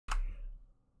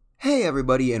Hey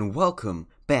everybody, and welcome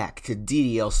back to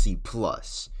DDLC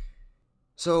Plus.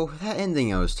 So, that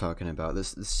ending I was talking about, the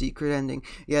secret ending,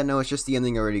 yeah, no, it's just the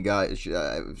ending I already got.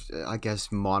 I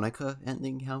guess Monica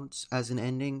ending counts as an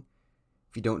ending.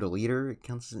 If you don't delete her, it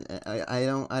counts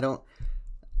as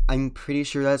I'm pretty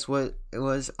sure that's what it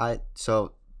was. I saw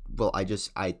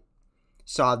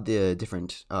the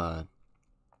different,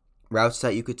 routes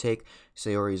that you could take,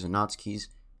 Sayori's and Natsuki's.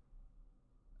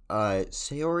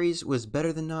 Sayori's was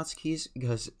better than Natsuki's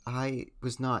because I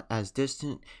was not as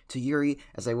distant to Yuri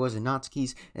as I was in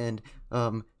Natsuki's, and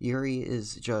Yuri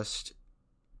is just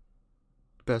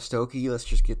best Doki. Let's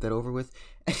just get that over with.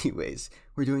 Anyways,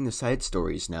 we're doing the side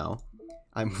stories now.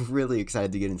 I'm really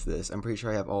excited to get into this. I'm pretty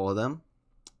sure I have all of them.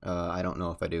 I don't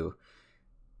know if I do.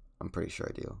 I'm pretty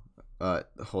sure I do.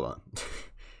 Hold on.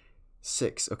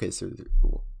 6. Okay, so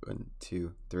 1,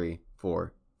 2, 3,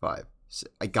 4, 5.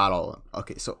 I got all of them.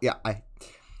 Okay, so yeah,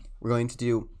 we're going to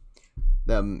do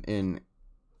them in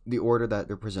the order that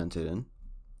they're presented in.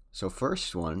 So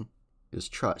first one is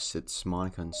Trust. It's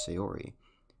Monica and Sayori.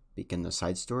 Begin the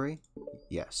side story?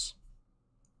 Yes.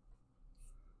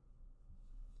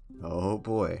 Oh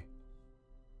boy.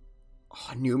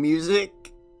 Oh, new music?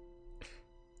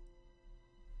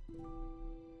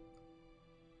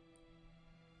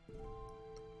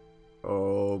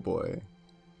 Oh boy.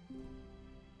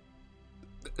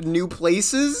 New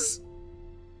places?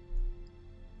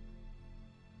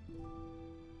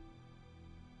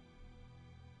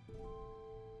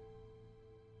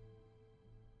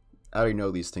 I already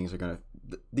know these things are gonna...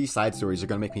 These side stories are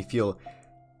gonna make me feel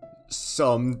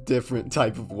some different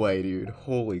type of way, dude.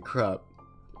 Holy crap.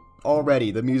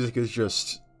 Already, the music is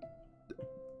just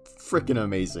freaking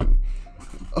amazing.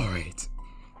 Alright.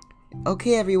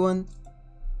 Okay, everyone.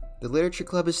 The literature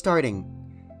club is starting.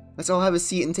 Let's all have a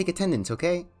seat and take attendance,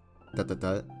 okay? Ugh,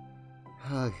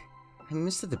 I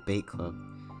missed the debate club.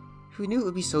 Who knew it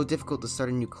would be so difficult to start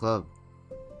a new club?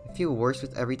 I feel worse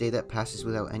with every day that passes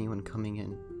without anyone coming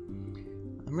in.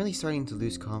 I'm really starting to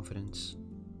lose confidence.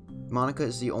 Monica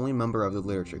is the only member of the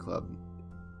literature club.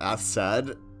 That's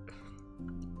sad.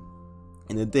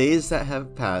 In the days that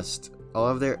have passed, all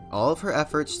of her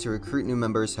efforts to recruit new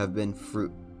members have been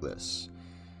fruitless.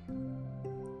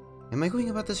 Am I going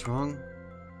about this wrong?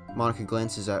 Monica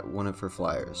glances at one of her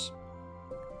flyers.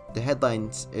 The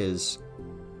headline is,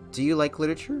 "Do you like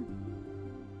literature?"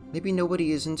 Maybe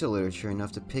nobody is into literature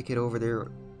enough to pick it over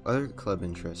their other club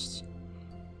interests.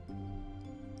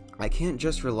 I can't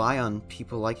just rely on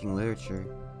people liking literature.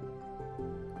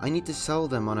 I need to sell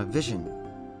them on a vision.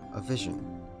 A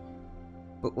vision.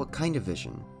 But what kind of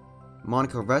vision?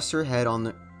 Monica rests her head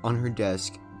on her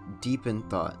desk, deep in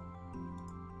thought.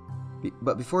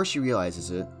 But before she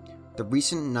realizes it, the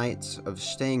recent nights of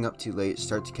staying up too late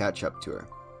start to catch up to her.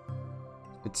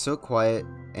 It's so quiet,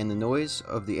 and the noise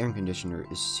of the air conditioner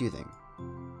is soothing.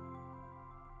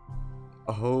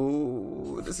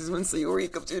 Oh, this is when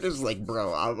Sayori comes in and is like,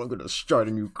 "Bro, I'm gonna start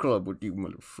a new club with you,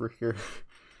 motherfucker."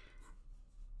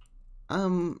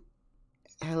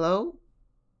 Hello?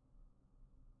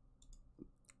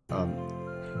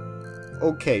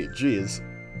 Okay, jeez.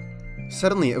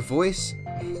 Suddenly, a voice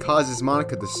causes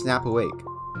Monica to snap awake.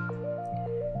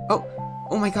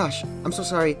 Oh my gosh, I'm so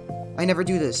sorry. I never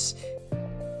do this.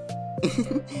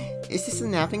 Is this a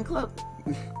napping club?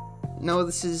 No,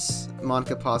 this is...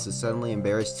 Monica pauses, suddenly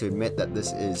embarrassed to admit that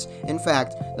this is, in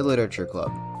fact, the literature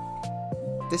club.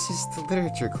 This is the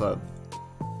literature club.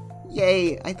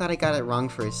 Yay, I thought I got it wrong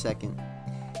for a second.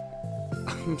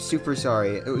 I'm super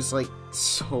sorry. It was, like,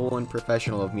 so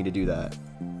unprofessional of me to do that.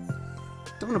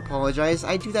 Don't apologize,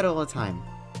 I do that all the time.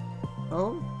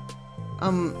 Oh?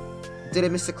 Did I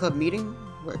miss the club meeting?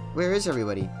 Where is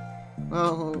everybody?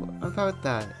 Well, about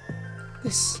that.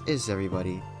 This is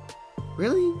everybody.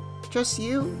 Really? Just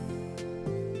you?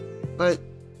 But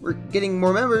we're getting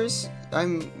more members.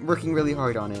 I'm working really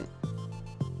hard on it.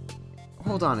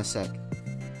 Hold on a sec.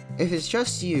 If it's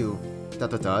just you, then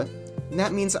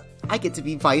that means I get to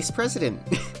be vice president.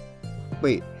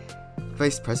 Wait,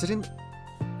 vice president?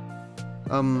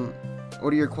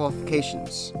 What are your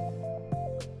qualifications?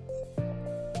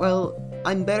 Well,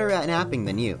 I'm better at napping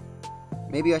than you.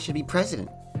 Maybe I should be president.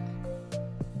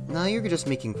 No, you're just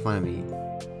making fun of me.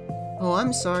 Oh,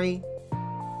 I'm sorry.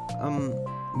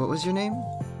 What was your name?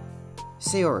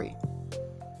 Sayori.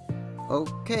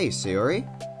 Okay, Sayori.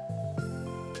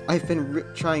 I've been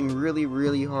trying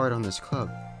really hard on this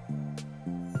club.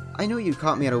 I know you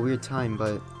caught me at a weird time,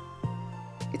 but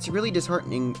it's really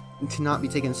disheartening to not be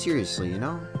taken seriously, you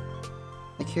know?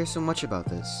 I care so much about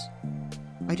this.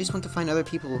 I just want to find other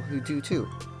people who do too.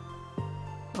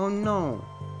 Oh no.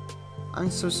 I'm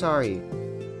so sorry.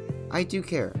 I do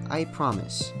care, I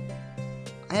promise.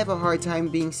 I have a hard time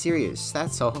being serious,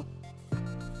 that's all.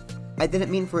 I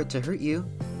didn't mean for it to hurt you.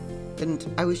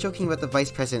 And I was joking about the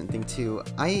vice president thing too.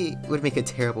 I would make a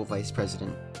terrible vice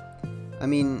president. I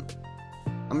mean,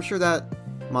 I'm sure that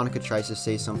Monika tries to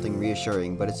say something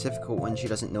reassuring, but it's difficult when she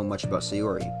doesn't know much about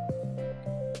Sayori.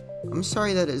 I'm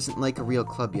sorry that it isn't like a real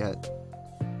club yet.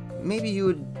 Maybe you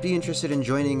would be interested in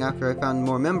joining after I found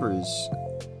more members,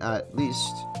 at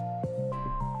least.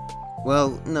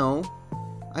 Well, no.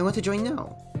 I want to join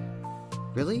now.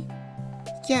 Really?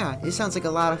 Yeah, it sounds like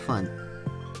a lot of fun.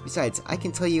 Besides, I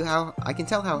can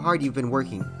tell how hard you've been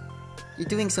working. You're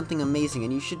doing something amazing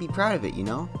and you should be proud of it, you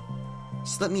know?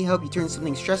 Just let me help you turn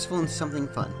something stressful into something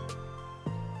fun.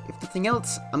 If nothing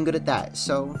else, I'm good at that,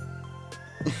 so...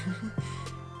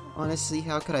 Honestly,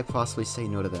 how could I possibly say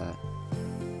no to that?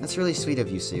 That's really sweet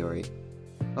of you, Sayori.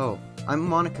 Oh, I'm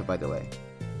Monika, by the way.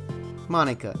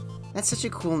 Monika. That's such a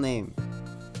cool name.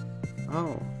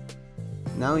 Oh.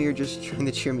 Now you're just trying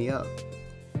to cheer me up.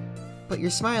 But you're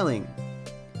smiling.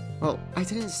 Well, I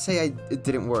didn't say it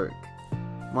didn't work.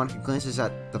 Monika glances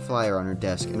at the flyer on her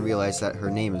desk and realizes that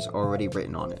her name is already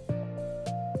written on it.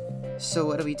 So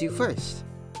what do we do first?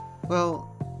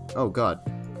 Well... Oh god.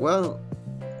 Well...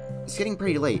 It's getting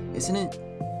pretty late, isn't it?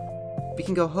 We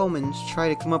can go home and try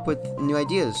to come up with new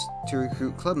ideas to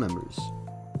recruit club members.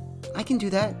 I can do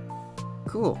that.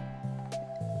 Cool.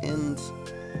 And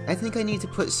I think I need to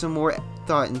put some more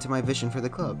thought into my vision for the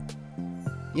club.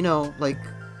 You know, like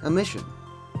a mission.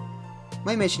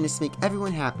 My mission is to make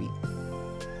everyone happy.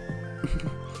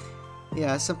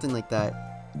 Yeah, something like that.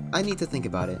 I need to think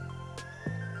about it.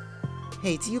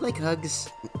 Hey, do you like hugs?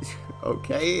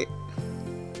 Okay.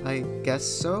 I guess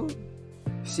so?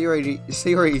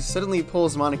 Sayori suddenly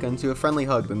pulls Monika into a friendly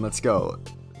hug, then let's go.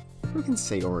 Freaking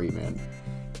Sayori, man.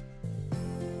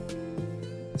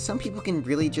 Some people can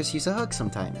really just use a hug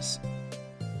sometimes.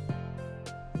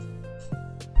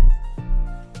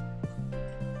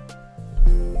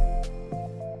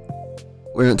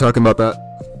 We aren't talking about that.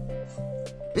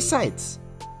 Besides,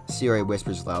 Sayori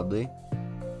whispers loudly,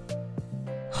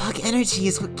 hug energy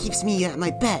is what keeps me at my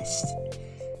best.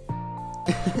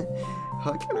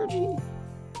 Hug energy?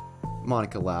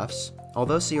 Monika laughs.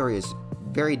 Although Sayori is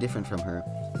very different from her,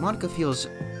 Monika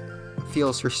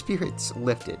feels her spirits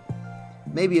lifted.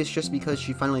 Maybe it's just because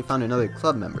she finally found another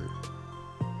club member.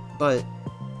 But,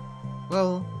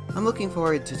 well, I'm looking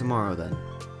forward to tomorrow then.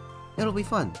 It'll be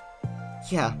fun.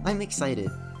 Yeah, I'm excited.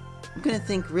 I'm gonna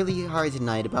think really hard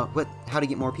tonight about how to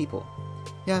get more people.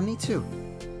 Yeah, me too.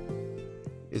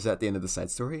 Is that the end of the side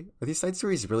story? Are these side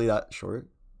stories really that short?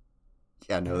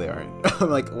 Yeah, no they aren't.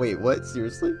 I'm like, wait, what?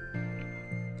 Seriously?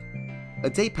 A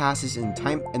day passes and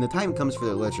the time comes for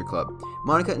the literature club.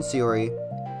 Monika and Sayori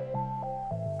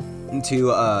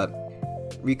to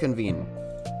reconvene.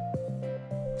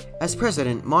 As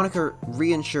president, Monika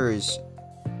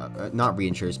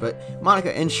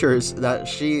Monika ensures that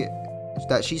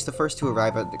she's the first to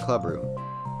arrive at the club room.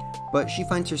 But she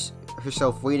finds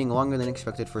herself waiting longer than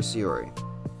expected for Sayori.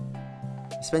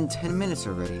 It's been 10 minutes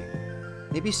already.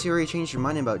 Maybe Sayori changed her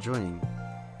mind about joining.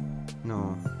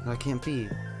 No, that can't be.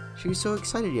 She was so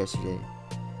excited yesterday.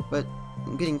 But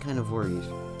I'm getting kind of worried.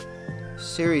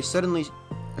 Sayori suddenly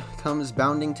comes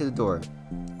bounding to the door.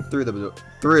 Through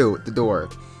the door.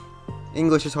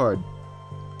 English is hard.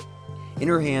 In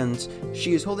her hands,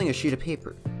 she is holding a sheet of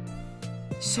paper.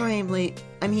 Sorry I'm late.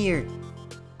 I'm here.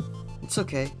 It's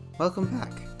okay. Welcome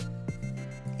back.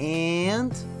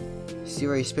 And...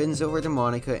 Sayori spins over to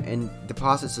Monika and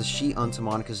deposits the sheet onto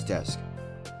Monika's desk.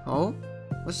 Oh?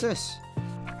 What's this?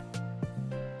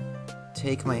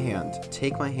 Take my hand.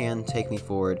 Take my hand, take me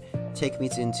forward. Take me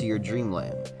into your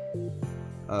dreamland.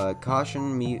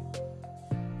 Caution me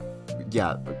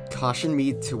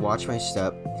to watch my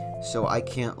step so I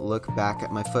can't look back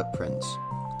at my footprints.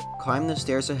 Climb the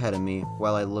stairs ahead of me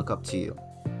while I look up to you.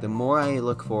 The more I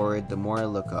look forward, the more I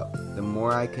look up, the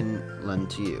more I can lend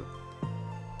to you.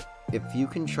 If you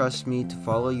can trust me to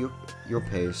follow your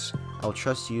pace, I'll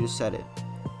trust you to set it.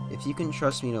 If you can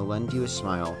trust me to lend you a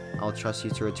smile, I'll trust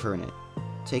you to return it.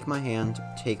 Take my hand,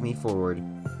 take me forward,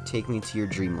 take me to your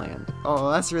dreamland.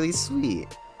 Oh, that's really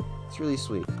sweet. It's really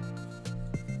sweet.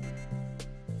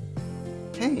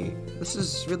 Hey, this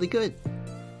is really good.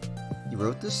 You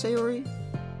wrote this, Sayori?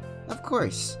 Of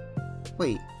course.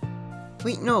 Wait,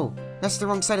 no, that's the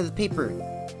wrong side of the paper.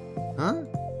 Huh?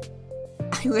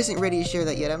 I wasn't ready to share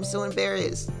that yet, I'm so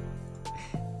embarrassed.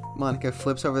 Monika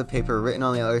flips over the paper. Written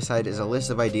on the other side is a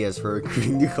list of ideas for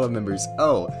recruiting new club members.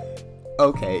 Oh,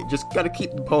 okay, just gotta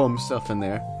keep the poem stuff in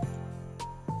there.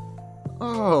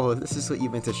 Oh, this is what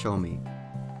you meant to show me.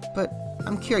 But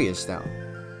I'm curious now.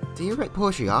 Do you write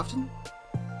poetry often?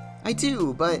 I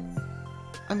do, but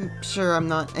I'm sure I'm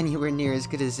not anywhere near as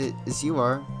good as you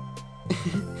are.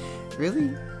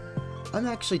 Really? I'm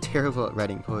actually terrible at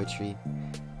writing poetry.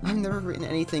 I've never written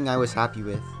anything I was happy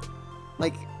with.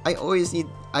 Like, I always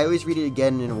read it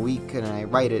again in a week and I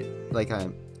write it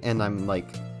and I'm like,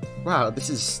 wow, this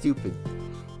is stupid.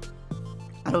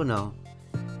 I don't know.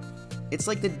 It's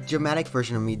like the dramatic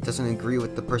version of me doesn't agree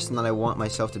with the person that I want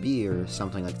myself to be or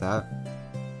something like that.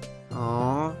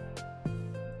 Aww.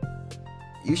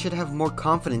 You should have more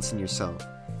confidence in yourself.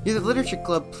 You're the literature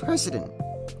club president.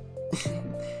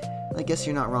 I guess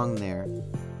you're not wrong there.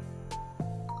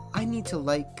 I need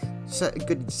to, set a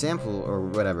good example or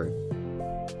whatever.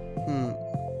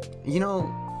 You know,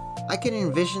 I can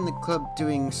envision the club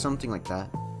doing something like that.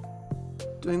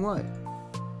 Doing what?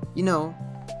 You know,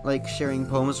 like sharing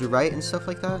poems we write and stuff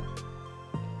like that?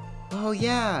 Oh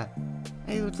yeah!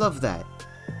 I would love that.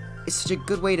 It's such a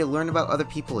good way to learn about other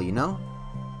people, you know?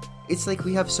 It's like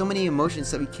we have so many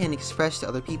emotions that we can't express to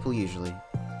other people usually.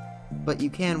 But you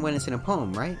can when it's in a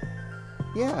poem, right?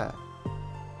 Yeah.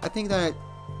 I think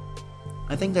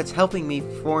that's helping me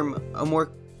form a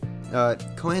more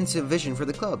cohesive vision for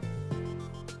the club.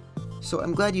 So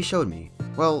I'm glad you showed me.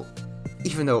 Well,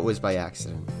 even though it was by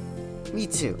accident. Me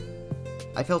too.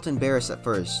 I felt embarrassed at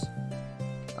first.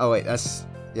 Oh wait,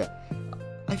 yeah.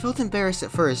 I felt embarrassed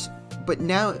at first, but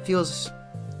now it feels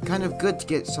kind of good to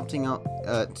get something out,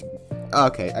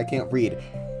 okay, I can't read.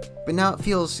 But now it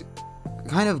feels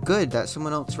kind of good that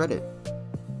someone else read it.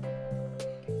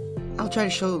 I'll try to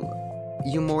show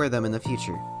you more of them in the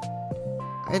future.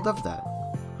 I'd love that.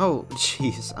 Oh,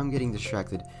 jeez, I'm getting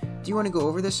distracted. Do you want to go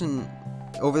over this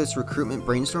recruitment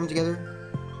brainstorm together?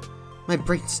 My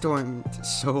brainstormed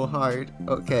so hard.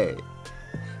 Okay.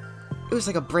 It was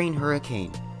like a brain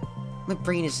hurricane. My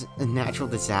brain is a natural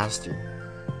disaster.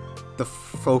 The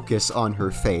focus on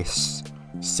her face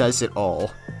says it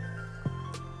all.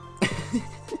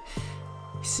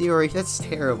 Sayori, that's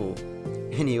terrible.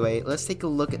 Anyway, let's take a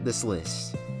look at this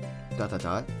list. ...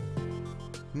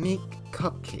 Make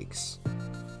cupcakes.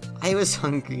 I was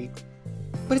hungry.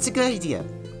 But it's a good idea.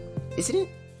 Isn't it?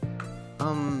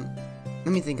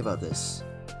 Let me think about this.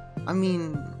 I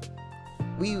mean,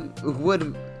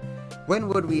 when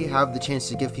would we have the chance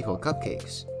to give people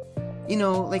cupcakes? You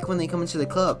know, like when they come into the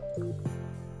club.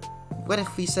 What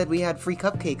if we said we had free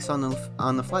cupcakes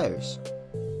on the flyers?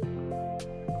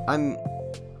 I'm,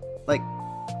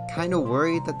 kind of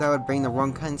worried that would bring the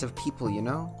wrong kinds of people, you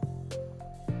know?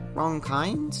 Wrong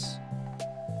kinds?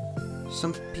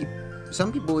 Some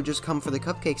people would just come for the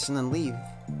cupcakes and then leave.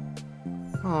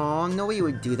 Aw, no way you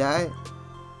would do that.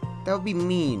 That would be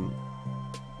mean.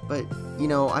 But, you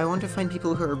know, I want to find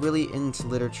people who are really into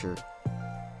literature.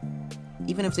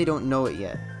 Even if they don't know it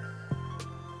yet.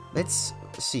 Let's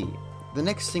see. The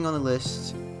next thing on the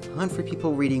list, hunt for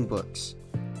people reading books.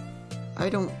 I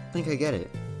don't think I get it.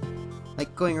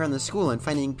 Like going around the school and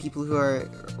finding people who are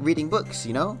reading books,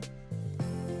 you know?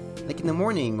 Like in the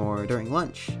morning or during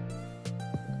lunch.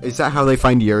 Is that how they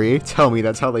find Yuri? Tell me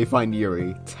that's how they find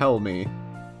Yuri. Tell me.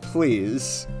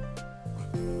 Please.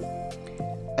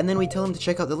 And then we tell them to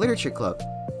check out the literature club.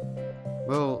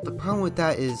 Well, the problem with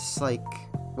that is,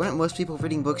 wouldn't most people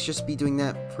reading books just be doing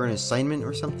that for an assignment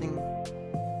or something?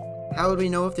 How would we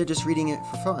know if they're just reading it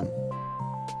for fun?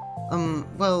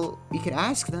 Well, we could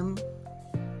ask them.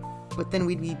 But then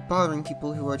we'd be bothering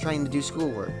people who are trying to do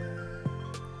schoolwork.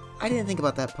 I didn't think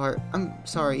about that part. I'm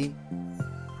sorry.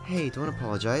 Hey, don't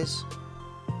apologize.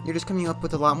 You're just coming up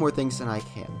with a lot more things than I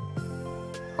can.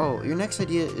 Oh, your next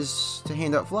idea is to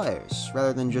hand out flyers,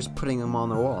 rather than just putting them on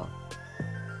the wall.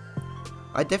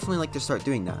 I'd definitely like to start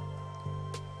doing that.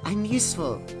 I'm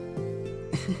useful!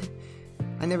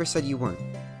 I never said you weren't.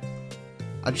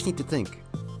 I just need to think.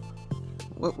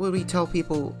 What would we tell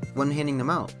people when handing them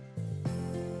out?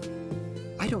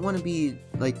 I don't want to be,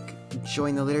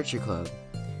 join the literature club.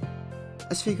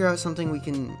 Let's figure out something we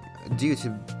can do to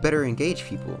better engage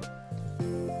people.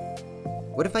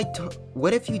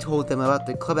 What if you told them about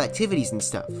the club activities and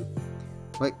stuff?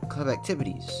 What club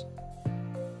activities?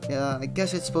 Yeah, I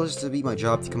guess it's supposed to be my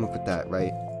job to come up with that,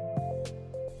 right?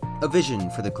 A vision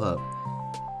for the club.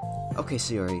 Okay,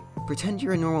 Sayori, pretend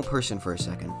you're a normal person for a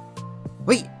second.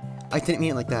 Wait! I didn't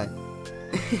mean it like that.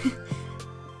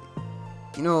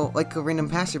 You know, like a random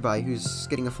passerby who's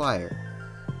getting a flyer.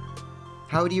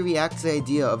 How would you react to the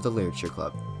idea of the literature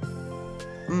club?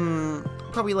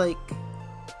 Probably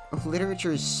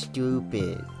literature is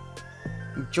stupid.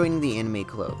 Joining the anime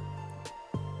club.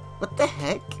 What the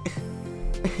heck?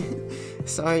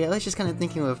 Sorry, I was just kind of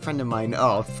thinking of a friend of mine.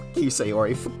 Oh, fuck you,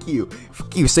 Sayori. Fuck you.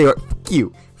 Fuck you, Sayori. Fuck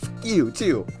you. Fuck you,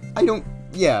 too. I don't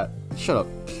Yeah, shut up.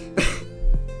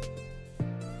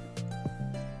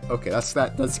 Okay,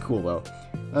 that's cool though.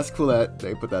 That's cool that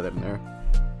they put that in there.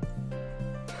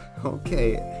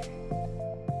 Okay.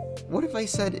 What if I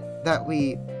said that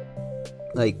we,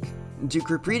 like, do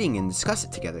group reading and discuss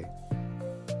it together?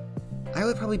 I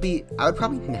would probably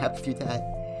nap through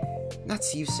that.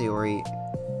 That's you, Sayori.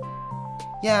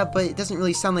 Yeah, but it doesn't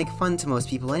really sound like fun to most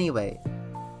people anyway.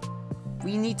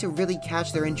 We need to really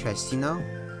catch their interest, you know?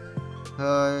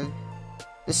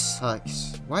 This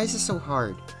sucks. Why is this so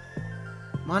hard?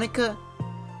 Monica,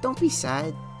 don't be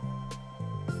sad.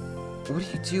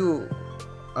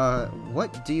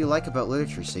 What do you like about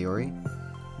literature, Sayori?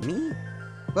 Me?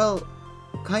 Well,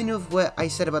 kind of what I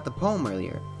said about the poem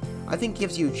earlier. I think it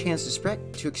gives you a chance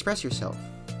to express yourself.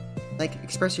 Like,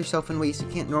 express yourself in ways you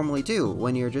can't normally do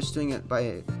when you're just doing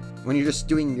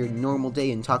your normal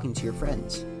day and talking to your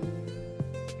friends.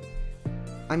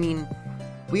 I mean,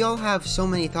 we all have so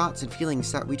many thoughts and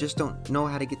feelings that we just don't know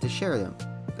how to get to share them.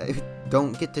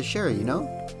 Don't get to share, you know?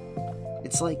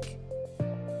 It's like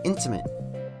intimate.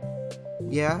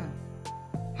 Yeah?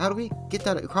 How do we get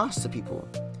that across to people?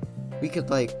 We could,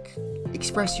 like,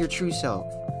 express your true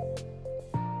self.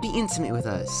 Be intimate with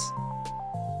us.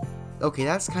 Okay,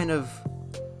 that's kind of...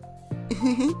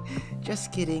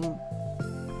 Just kidding.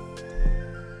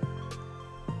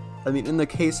 I mean, in the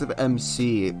case of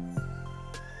MC,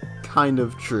 kind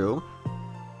of true.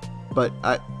 But,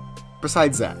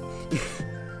 besides that.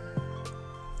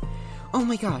 Oh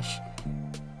my gosh.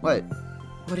 What?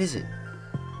 What is it?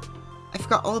 I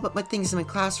forgot all about my things in my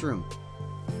classroom.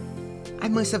 I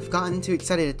must have gotten too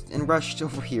excited and rushed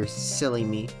over here, silly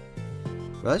me.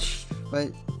 Rushed?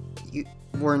 But you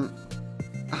weren't...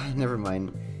 never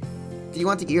mind. Do you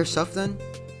want to get your stuff then?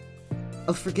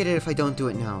 I'll forget it if I don't do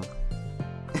it now.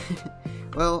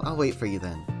 Well, I'll wait for you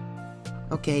then.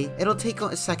 Okay, it'll take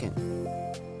a second.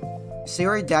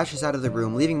 Sayori dashes out of the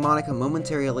room, leaving Monica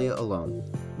momentarily alone.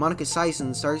 Monica sighs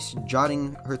and starts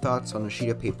jotting her thoughts on a sheet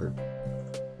of paper.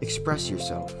 Express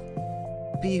yourself.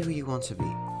 Be who you want to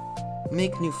be.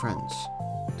 Make new friends. ...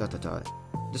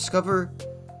 Discover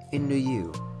a new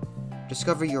you.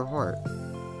 Discover your heart.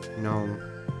 No.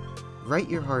 Write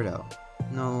your heart out.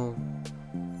 No.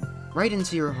 Write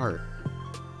into your heart.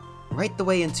 Write the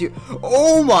way into your...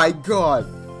 Oh my god!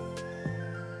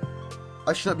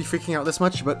 I should not be freaking out this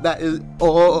much, but that is...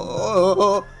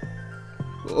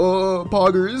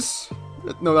 Poggers.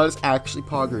 No, that is actually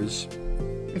Poggers.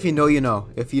 If you know, you know.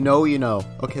 If you know, you know.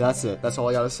 Okay, that's it. That's all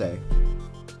I gotta say.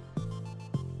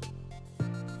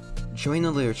 Join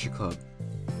the literature club.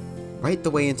 Write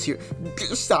the way into your...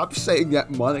 Stop saying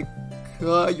that, Monica.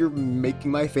 You're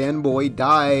making my fanboy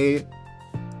die.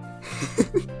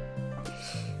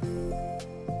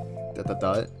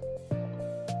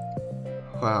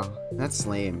 Wow, that's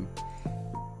lame.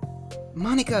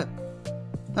 Monica!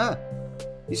 Ah,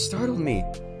 you startled me.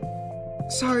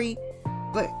 Sorry,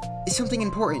 but it's something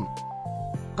important.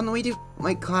 On the way to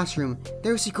my classroom,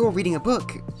 there was a girl reading a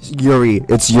book. Yuri,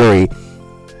 it's Yuri.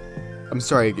 I'm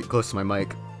sorry I get close to my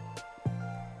mic.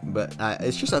 But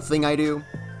it's just a thing I do.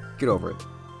 Get over it.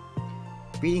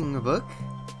 Reading a book?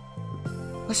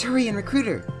 Let's hurry and recruit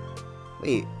her.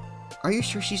 Wait, are you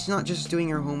sure she's not just doing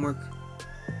her homework?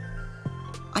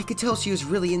 I could tell she was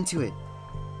really into it.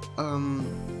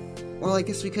 Well, I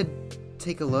guess we could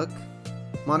take a look.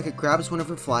 Monica grabs one of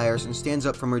her flyers and stands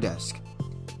up from her desk.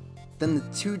 Then the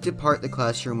two depart the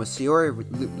classroom with Sayori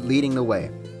leading the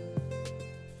way.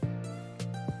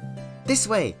 This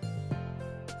way!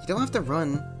 You don't have to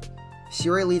run.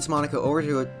 Sayori leads Monica over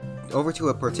to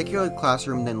a particular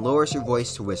classroom, then lowers her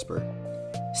voice to whisper.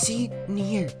 See? In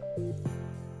here.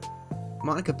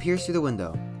 Monica peers through the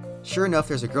window. Sure enough,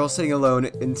 there's a girl sitting alone,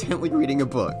 intently reading a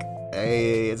book.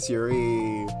 Hey, it's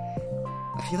Yuri.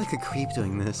 I feel like a creep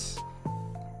doing this.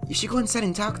 You should go inside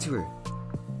and talk to her.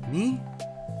 Me?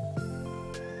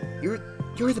 You're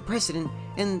the president,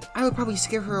 and I would probably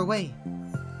scare her away.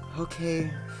 Okay,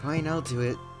 fine, I'll do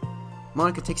it.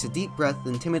 Monica takes a deep breath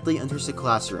and timidly enters the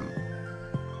classroom.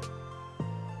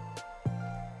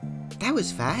 That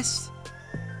was fast.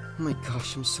 Oh my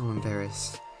gosh, I'm so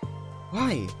embarrassed.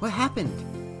 Why? What happened?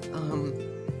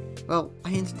 Well,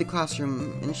 I entered the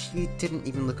classroom and she didn't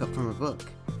even look up from her book.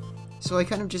 So I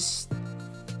kind of just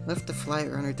left the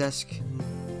flyer on her desk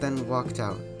and then walked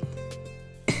out.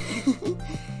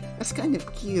 That's kind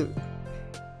of cute.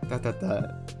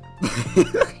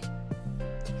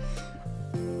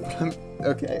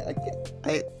 Okay,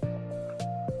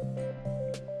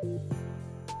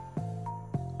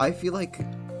 I feel like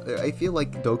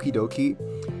Doki Doki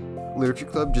Literature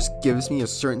Club just gives me a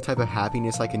certain type of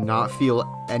happiness I cannot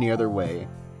feel any other way.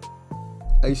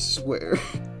 I swear.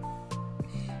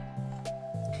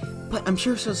 But I'm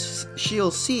sure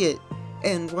she'll see it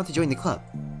and want to join the club.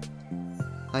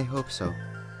 I hope so.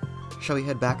 Shall we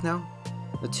head back now?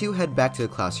 The two head back to the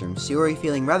classroom, Sayori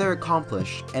feeling rather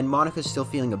accomplished, and Monica still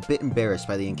feeling a bit embarrassed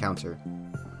by the encounter.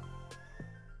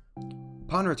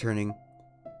 Upon returning...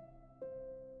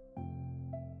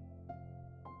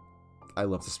 I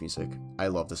love this music. I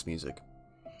love this music.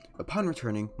 Upon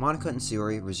returning, Monica and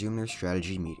Sayori resume their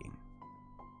strategy meeting.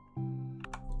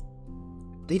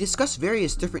 They discuss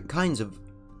various different kinds of...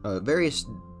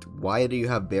 Why do you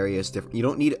have various different... You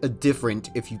don't need a different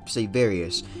if you say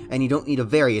various, and you don't need a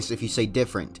various if you say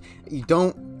different. You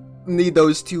don't need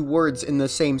those two words in the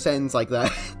same sentence like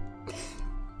that.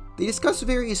 They discuss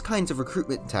various kinds of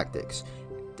recruitment tactics,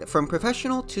 from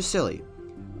professional to silly.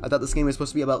 I thought this game was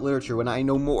supposed to be about literature when I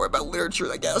know more about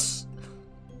literature, I guess.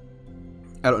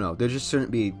 I don't know. There just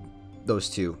shouldn't be those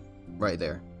two right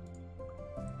there.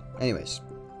 Anyways.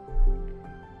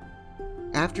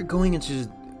 After going through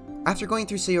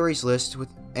Sayori's list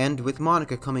with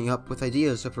Monica coming up with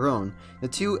ideas of her own, the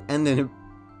two end in a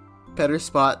better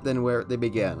spot than where they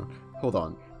began. Hold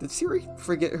on. Did Sayori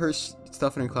forget her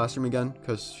stuff in her classroom again?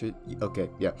 Because she... Okay,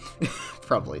 yeah.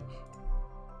 Probably.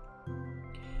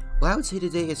 Well, I would say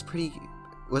today was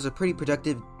pretty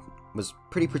productive,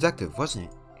 wasn't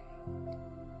it?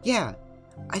 Yeah,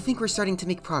 I think we're starting to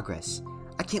make progress.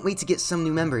 I can't wait to get some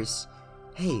new members.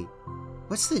 Hey,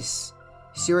 what's this?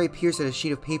 Sayori peers at a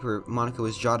sheet of paper Monica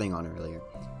was jotting on earlier.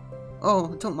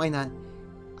 Oh, don't mind that.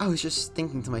 I was just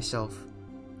thinking to myself.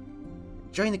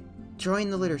 Join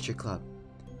the literature club.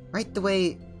 Right the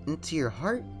way into your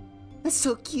heart? That's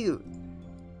so cute.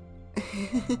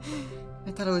 I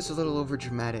thought it was a little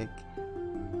overdramatic.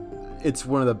 It's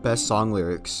one of the best song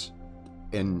lyrics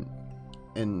in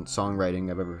songwriting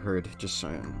I've ever heard. Just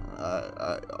saying.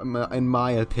 In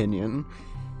my opinion,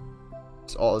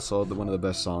 it's also one of the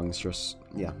best songs. Just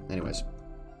yeah. Anyways,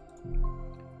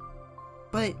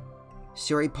 but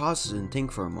Sayori pauses and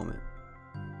thinks for a moment.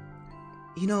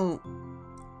 You know,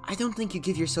 I don't think you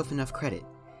give yourself enough credit.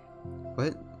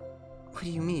 What? What do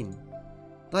you mean?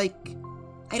 Like,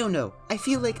 I don't know. I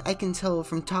feel like I can tell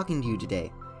from talking to you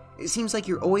today. It seems like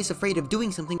you're always afraid of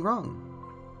doing something wrong.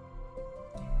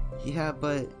 Yeah,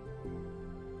 but...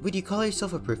 Would you call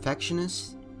yourself a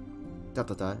perfectionist? ...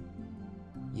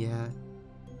 Yeah.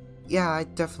 Yeah, I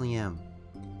definitely am.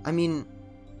 I mean,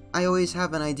 I always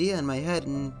have an idea in my head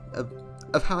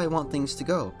of how I want things to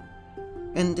go.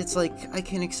 And it's like, I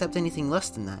can't accept anything less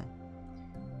than that.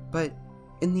 But,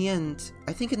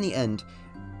 I think in the end,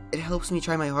 it helps me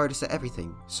try my hardest at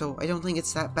everything, so I don't think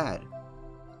it's that bad.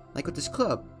 Like with this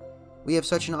club, we have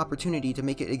such an opportunity to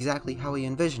make it exactly how we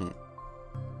envision it.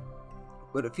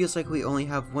 But it feels like we only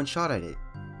have one shot at it.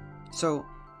 So,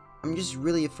 I'm just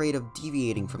really afraid of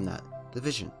deviating from that, the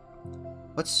vision.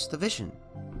 What's the vision?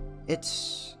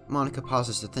 It's... Monica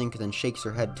pauses to think and then shakes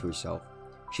her head to herself.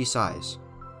 She sighs.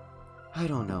 I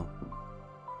don't know.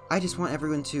 I just want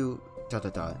everyone to...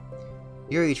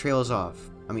 Yuri trails off.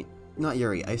 I mean, not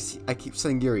Yuri. I keep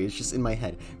saying Yuri. It's just in my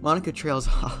head. Monica trails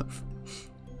off.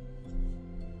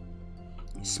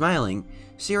 Smiling,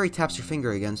 Sayori taps her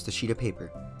finger against the sheet of paper.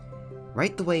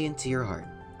 Right the way into your heart.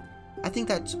 I think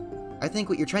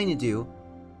what you're trying to do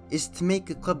is to make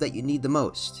a club that you need the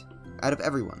most out of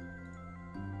everyone.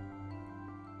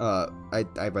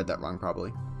 I read that wrong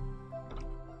probably.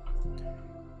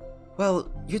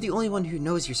 Well, you're the only one who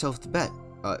knows yourself the best.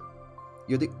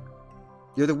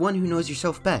 You're the one who knows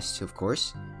yourself best, of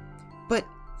course. But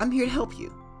I'm here to help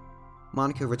you.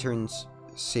 Monica returns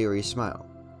Sayori's smile.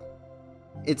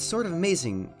 It's sort of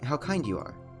amazing how kind you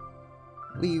are.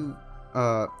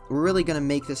 We're really gonna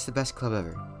make this the best club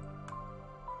ever.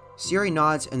 Sayori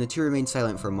nods and the two remain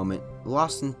silent for a moment,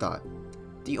 lost in thought.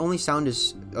 The only sound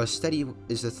is the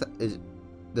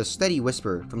steady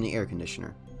whisper from the air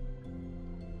conditioner.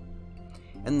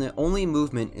 And the only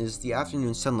movement is the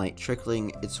afternoon sunlight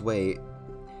trickling its way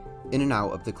in and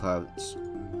out of the clouds.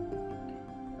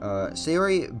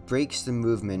 Sayori breaks the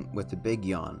movement with a big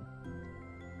yawn.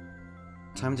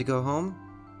 Time to go home?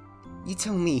 You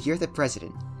tell me, you're the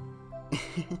president.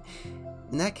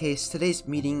 In that case, today's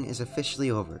meeting is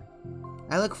officially over.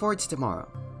 I look forward to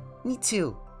tomorrow. Me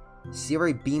too.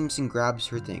 Sayori beams and grabs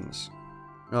her things.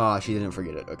 Oh, she didn't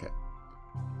forget it, okay.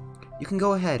 You can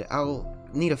go ahead, I'll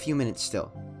need a few minutes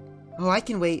still. Oh, I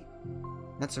can wait.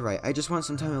 That's alright, I just want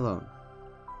some time alone.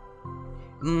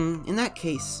 In that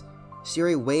case,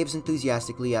 Sayori waves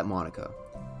enthusiastically at Monica.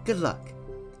 Good luck.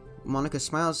 Monica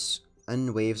smiles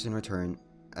and waves in return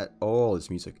at all this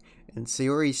music, and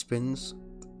Sayori spins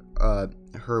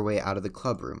her way out of the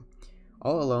club room.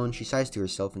 All alone, she sighs to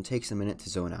herself and takes a minute to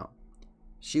zone out.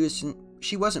 She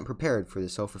wasn't prepared for the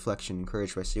self-reflection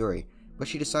encouraged by Sayori, but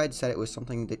she decides that it was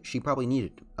something that she probably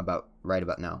needed right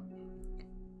about now.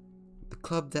 The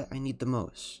club that I need the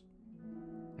most.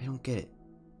 I don't get it.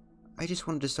 I just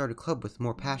wanted to start a club with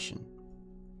more passion.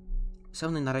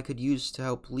 Something that I could use to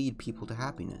help lead people to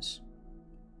happiness.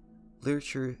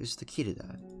 Literature is the key to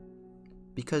that.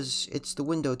 Because it's the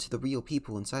window to the real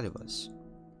people inside of us.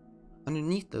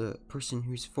 Underneath the person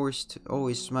who's forced to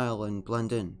always smile and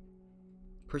blend in.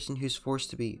 The person who's forced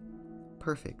to be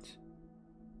perfect.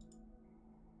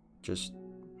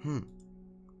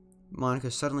 Monica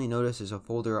suddenly notices a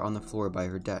folder on the floor by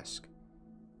her desk.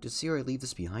 Did Sayori leave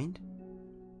this behind?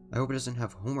 I hope it doesn't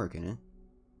have homework in it.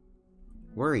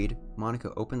 Worried,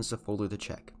 Monica opens the folder to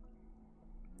check.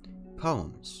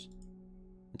 Poems.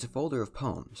 It's a folder of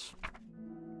poems.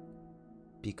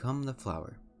 Become the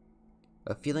flower.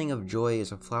 A feeling of joy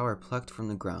is a flower plucked from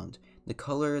the ground. The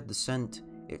color, the scent,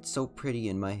 it's so pretty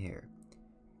in my hair.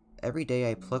 Every day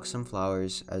I pluck some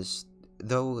flowers as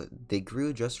though they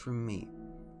grew just from me.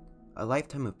 A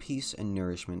lifetime of peace and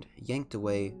nourishment yanked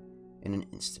away in an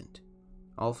instant.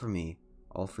 All for me,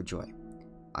 all for joy.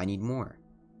 I need more.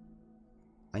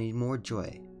 I need more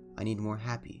joy. I need more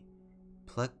happy.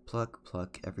 Pluck, pluck,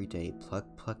 pluck every day. Pluck,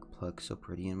 pluck, pluck, so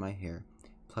pretty in my hair.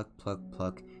 Pluck, pluck,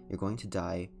 pluck, you're going to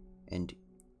die, and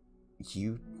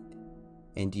you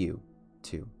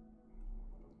too.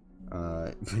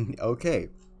 Okay.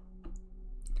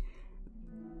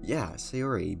 Yeah,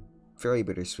 Sayori, very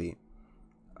bittersweet.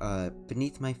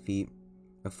 Beneath my feet,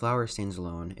 a flower stands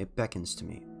alone. It beckons to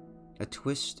me. I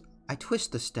twist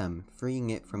the stem, freeing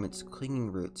it from its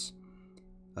clinging roots,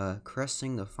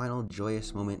 caressing the final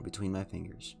joyous moment between my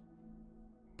fingers.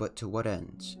 But to what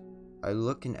ends? I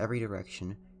look in every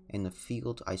direction, and the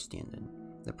field I stand in,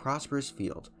 the prosperous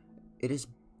field, it is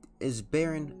a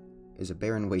barren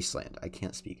wasteland. I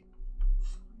can't speak.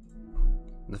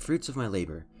 The fruits of my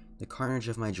labor, the carnage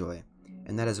of my joy,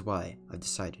 and that is why I've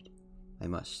decided I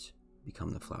must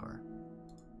become the flower.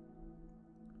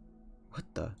 What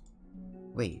the?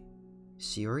 Wait,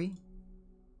 Sayori?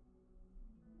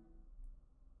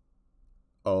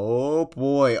 Oh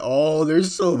boy,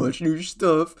 there's so much new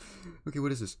stuff. Okay,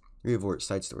 what is this? Reavort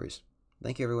side stories.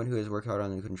 Thank you everyone who has worked hard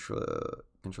on the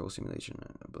control simulation.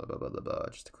 Blah blah blah blah blah.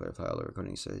 Just to clarify, all the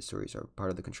recording side stories are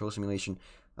part of the control simulation.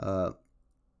 Who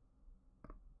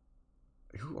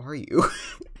are you?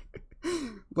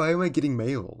 Why am I getting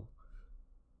mail?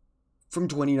 From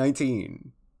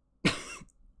 2019.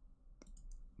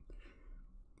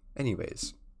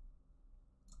 Anyways.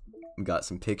 We got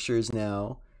some pictures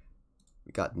now.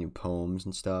 We got new poems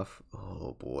and stuff.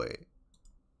 Oh boy.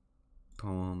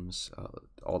 Poems.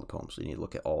 All the poems. We need to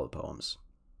look at all the poems.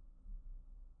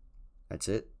 That's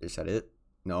it? Is that it?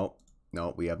 No.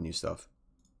 No, we have new stuff.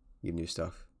 We have new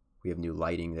stuff. We have new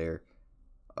lighting there.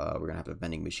 We're gonna have a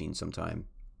vending machine sometime.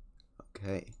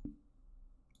 Okay.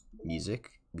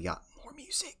 Music. We got more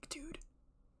music, dude.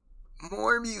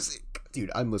 More music.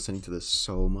 Dude, I'm listening to this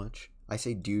so much. I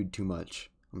say dude too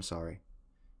much. I'm sorry.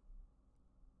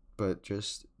 But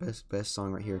just best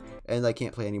song right here. And I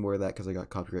can't play any more of that because I got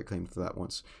copyright claimed for that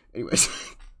once. Anyways.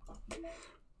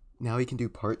 Now we can do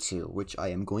part 2, which I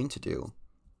am going to do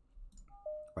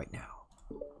right now.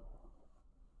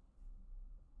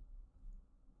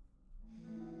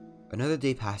 Another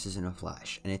day passes in a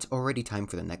flash, and it's already time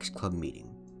for the next club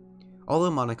meeting.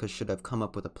 Although Monica should have come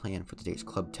up with a plan for today's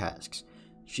club tasks,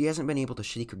 she hasn't been able to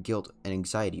shake her guilt and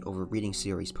anxiety over reading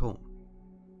Sayori's poem.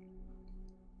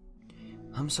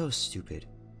 I'm so stupid.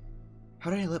 How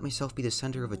did I let myself be the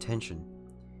center of attention?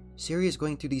 Sayori is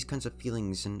going through these kinds of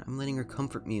feelings, and I'm letting her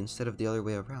comfort me instead of the other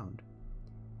way around.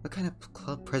 What kind of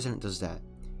club president does that?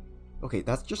 Okay,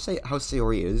 that's just how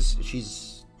Sayori is.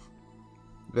 She's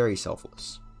very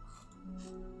selfless.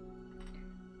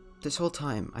 This whole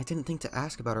time, I didn't think to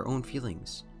ask about our own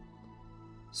feelings.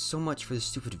 So much for this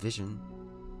stupid vision.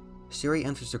 Sayori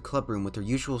enters her club room with her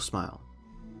usual smile.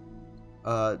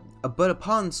 But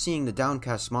upon seeing the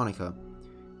downcast Monica,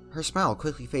 her smile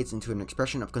quickly fades into an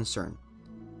expression of concern.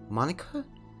 Monica?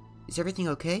 Is everything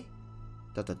okay? ...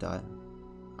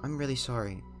 I'm really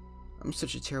sorry. I'm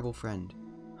such a terrible friend.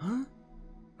 Huh?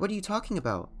 What are you talking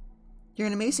about? You're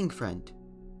an amazing friend.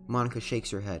 Monica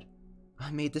shakes her head. I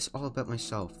made this all about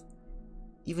myself.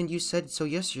 Even you said so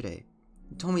yesterday.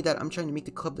 You told me that I'm trying to make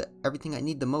the club everything I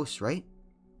need the most, right?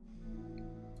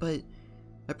 But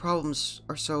my problems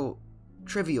are so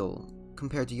trivial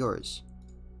compared to yours.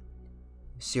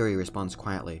 Sayori responds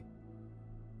quietly.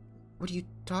 What are you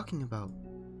talking about?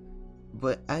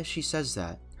 But as she says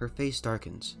that, her face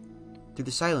darkens. Through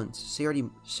the silence,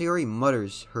 Sayori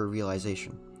mutters her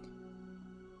realization.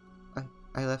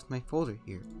 I left my folder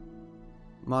here.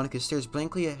 Monica stares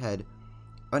blankly ahead,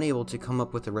 unable to come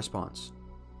up with a response.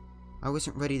 I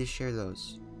wasn't ready to share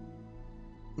those.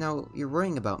 Now, you're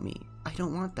worrying about me. I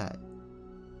don't want that.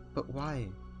 But why?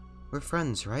 We're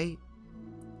friends, right?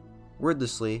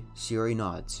 Wordlessly, Sayori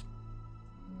nods.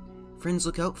 Friends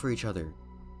look out for each other.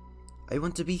 I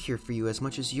want to be here for you as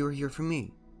much as you're here for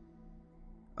me.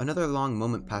 Another long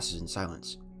moment passes in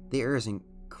silence. The air is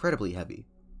incredibly heavy.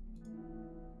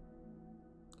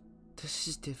 This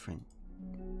is different.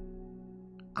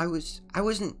 It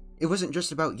wasn't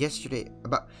just about yesterday,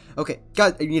 okay,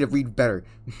 God, I need to read better.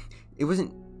 It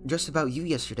wasn't just about you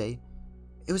yesterday.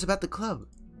 It was about the club.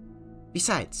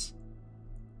 Besides,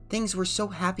 things were so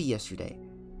happy yesterday.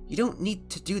 You don't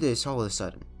need to do this all of a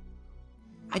sudden.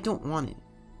 I don't want it.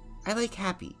 I like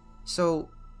happy. So,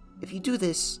 if you do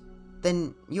this,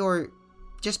 then you're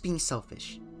just being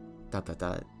selfish. ...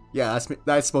 Yeah,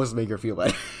 that's supposed to make her feel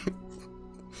better.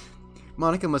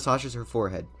 Monica massages her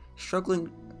forehead, struggling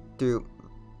through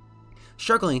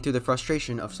the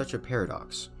frustration of such a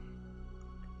paradox.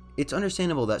 It's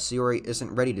understandable that Sayori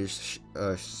isn't ready to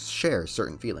share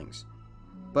certain feelings.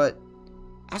 But,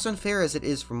 as unfair as it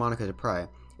is for Monica to pry,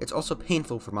 it's also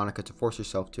painful for Monica to force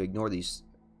herself to ignore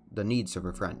the needs of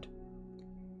her friend.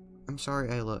 I'm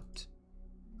sorry I looked.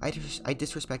 I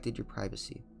disrespected your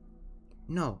privacy.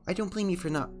 No, I don't blame you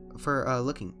for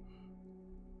looking.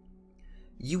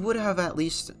 You would have at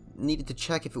least needed to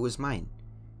check if it was mine.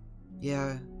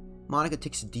 Yeah, Monica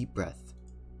takes a deep breath.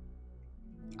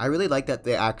 I really like that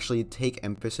they actually take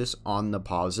emphasis on the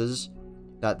pauses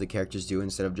that the characters do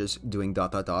instead of just doing ... all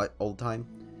the time.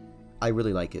 I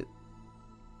really like it.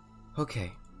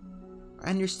 Okay, I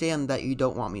understand that you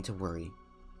don't want me to worry,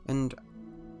 and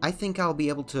I think I'll be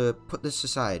able to put this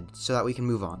aside so that we can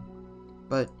move on.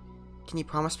 But, can you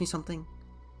promise me something?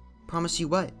 Promise you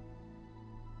what?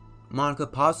 Monica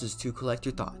pauses to collect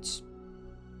her thoughts.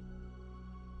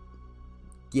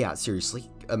 Yeah, seriously,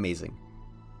 amazing.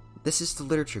 This is the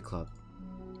Literature Club.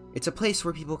 It's a place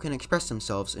where people can express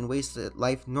themselves in ways that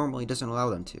life normally doesn't allow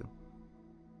them to.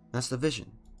 That's the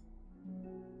vision.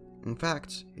 In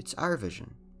fact, it's our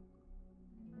vision.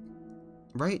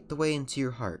 Right the way into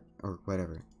your heart, or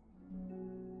whatever.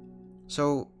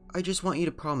 So, I just want you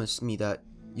to promise me that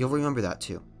you'll remember that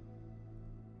too.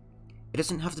 It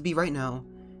doesn't have to be right now,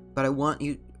 but I want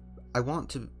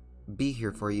to be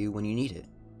here for you when you need it.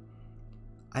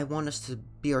 I want us to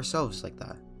be ourselves like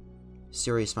that.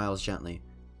 Sayori smiles gently.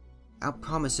 I'll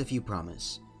promise if you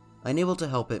promise. Unable to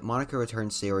help it, Monica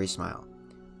returns Sayori's smile.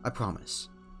 I promise.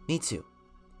 Me too.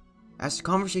 As the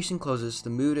conversation closes, the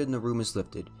mood in the room is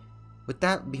lifted. With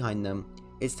that behind them,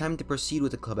 it's time to proceed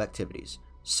with the club activities.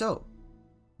 So,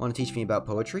 want to teach me about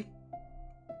poetry?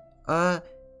 But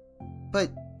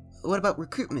what about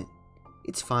recruitment?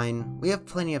 It's fine, we have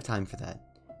plenty of time for that.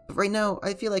 But right now,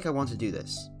 I feel like I want to do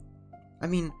this. I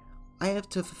mean, I have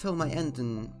to fulfill my end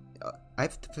and... I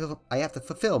have to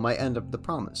fulfill my end of the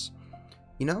promise.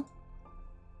 You know?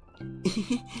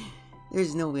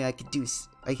 There's no way I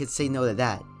could say no to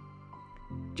that.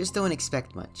 Just don't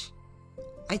expect much.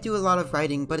 I do a lot of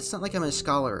writing, but it's not like I'm a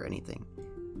scholar or anything.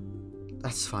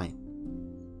 That's fine.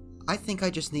 I think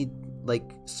I just need,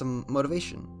 like, some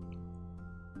motivation.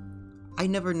 I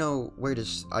never know where to...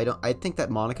 I think that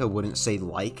Monica wouldn't say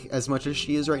like as much as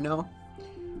she is right now.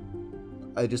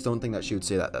 I just don't think that she would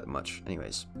say that much.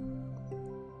 Anyways.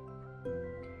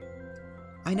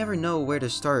 I never know where to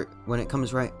start when it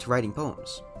comes to writing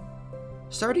poems.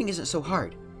 Starting isn't so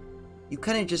hard. You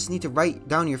kinda just need to write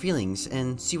down your feelings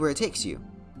and see where it takes you.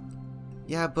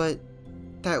 Yeah, but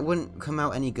that wouldn't come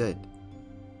out any good.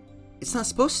 It's not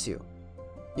supposed to.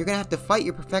 You're gonna have to fight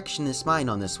your perfectionist mind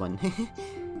on this one.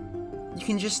 You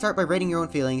can just start by writing your own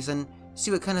feelings and see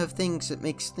what kind of things it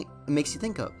makes you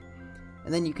think of.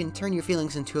 And then you can turn your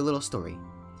feelings into a little story.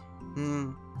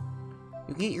 You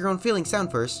can get your own feelings down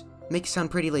first, make it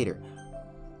sound pretty later.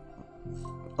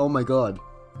 Oh my god.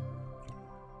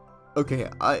 Okay,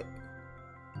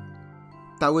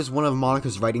 that was one of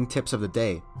Monica's writing tips of the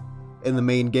day. In the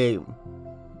main game.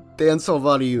 Dan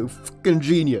Salvati, you fucking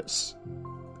genius.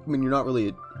 I mean, you're not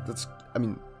really... it's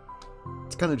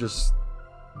kind of just...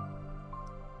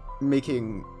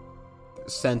 making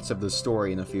sense of the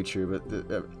story in the future, but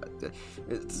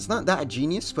it's not that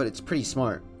genius, but it's pretty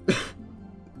smart.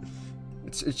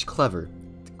 It's clever.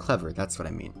 Clever, that's what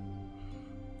I mean.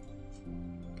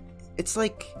 It's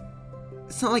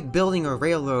not like building a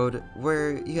railroad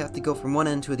where you have to go from one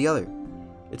end to the other.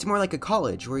 It's more like a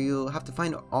college where you'll have to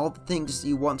find all the things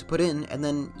you want to put in and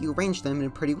then you arrange them in a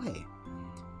pretty way.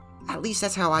 At least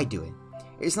that's how I do it.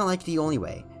 It's not like the only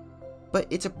way, but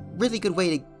it's a really good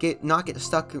way to not get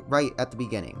stuck right at the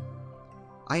beginning.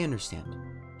 I understand.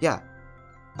 Yeah,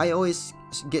 I always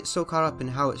get so caught up in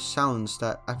how it sounds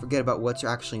that I forget about what's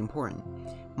actually important.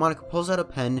 Monica pulls out a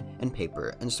pen and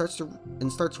paper and starts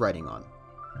writing on.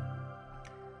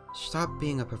 Stop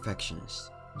being a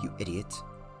perfectionist, you idiot.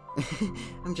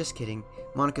 I'm just kidding.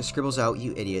 Monica scribbles out,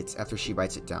 "You idiots," after she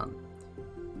writes it down.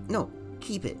 No,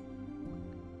 keep it.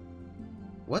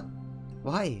 What?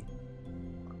 Why?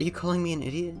 Are you calling me an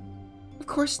idiot? Of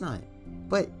course not.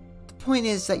 But the point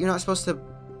is that you're not supposed to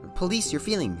police your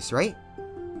feelings, right?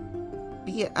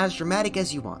 Be as dramatic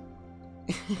as you want.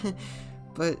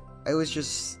 But I was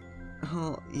just...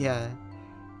 Oh, yeah.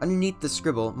 Underneath the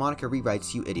scribble, Monica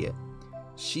rewrites, "You idiot."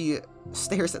 She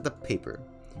stares at the paper.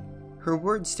 Her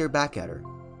words stare back at her.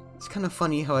 It's kind of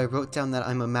funny how I wrote down that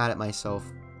I'm mad at myself,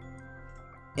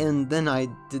 and then I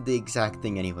did the exact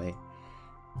thing anyway.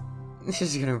 This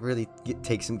is gonna really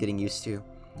take some getting used to.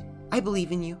 I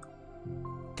believe in you.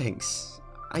 Thanks.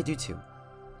 I do too.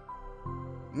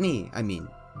 Me, I mean.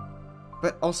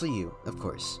 But also you, of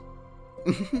course.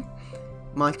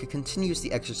 Monica continues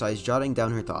the exercise, jotting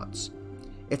down her thoughts.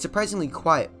 It's surprisingly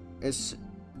quite a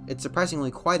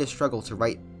struggle to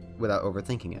write without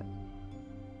overthinking it.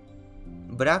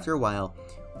 But after a while,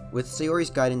 with Sayori's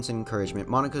guidance and encouragement,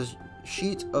 Monica's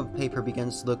sheet of paper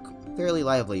begins to look fairly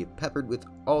lively, peppered with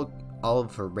all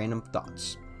of her random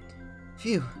thoughts.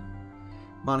 Phew.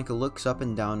 Monica looks up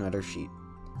and down at her sheet.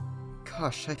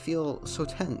 Gosh, I feel so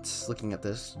tense looking at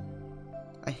this.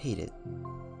 I hate it.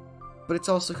 But it's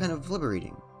also kind of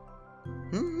liberating.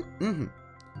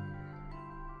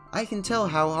 I can tell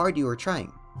how hard you are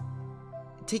trying.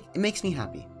 It makes me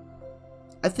happy.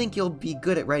 I think you'll be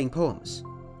good at writing poems.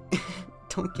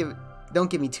 Don't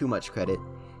give me too much credit.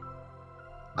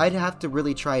 I'd have to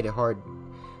really try hard.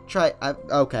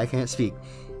 Okay, I can't speak.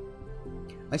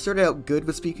 I started out good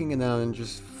with speaking and then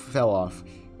just fell off.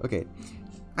 Okay,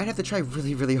 I'd have to try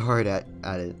really, really hard at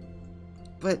it.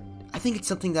 But I think it's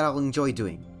something that I'll enjoy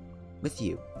doing. With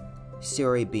you.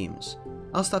 Sayori beams.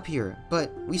 I'll stop here,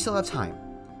 but we still have time.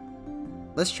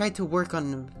 Let's try to work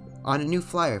on a new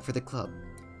flyer for the club.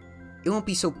 It won't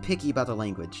be so picky about the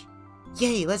language.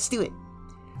 Yay, let's do it!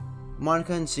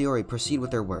 Monica and Sayori proceed with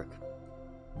their work.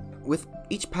 With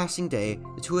each passing day,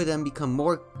 the two of them become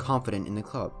more confident in the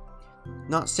club.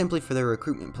 Not simply for their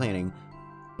recruitment planning,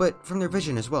 but from their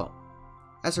vision as well.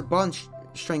 As their bond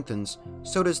strengthens,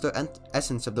 so does the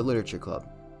essence of the literature club.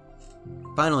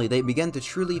 Finally, they begin to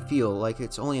truly feel like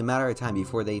it's only a matter of time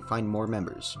before they find more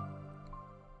members.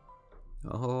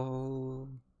 Oh...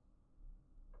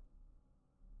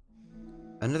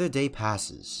 Another day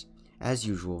passes. As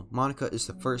usual, Monica is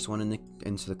the first one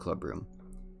into the club room.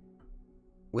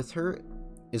 With her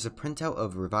is a printout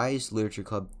of revised literature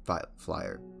club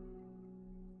flyer.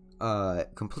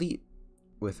 Complete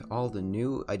with all the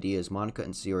new ideas Monica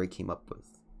and Sayori came up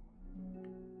with.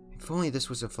 If only this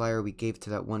was a flyer we gave to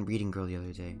that one reading girl the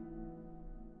other day.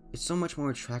 It's so much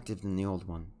more attractive than the old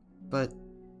one, but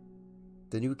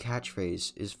the new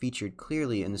catchphrase is featured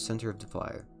clearly in the center of the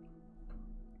flyer.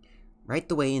 Write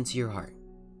the way into your heart.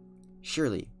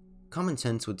 Surely, common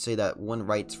sense would say that one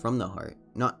writes from the heart,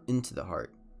 not into the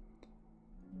heart.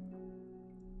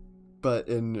 But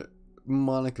in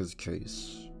Monica's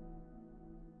case,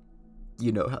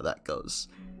 you know how that goes.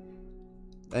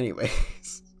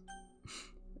 Anyways.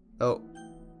 Oh,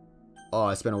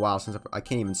 it's been a while since I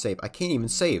can't even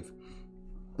save.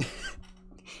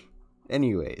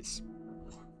 Anyways.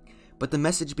 But the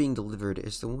message being delivered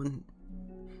is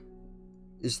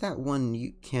that one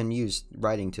you can use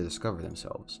writing to discover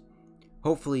themselves.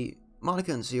 Hopefully,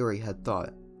 Monica and Sayori had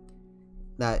thought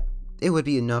that it would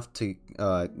be enough to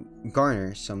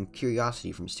garner some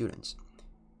curiosity from students.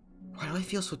 Why do I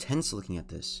feel so tense looking at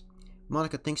this?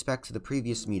 Monica thinks back to the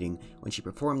previous meeting when she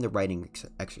performed the writing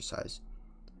exercise.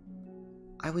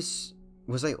 Was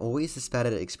I always this bad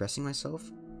at expressing myself?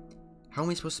 How am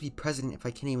I supposed to be president if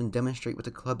I can't even demonstrate what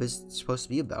the club is supposed to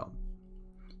be about?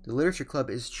 The literature club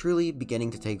is truly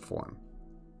beginning to take form.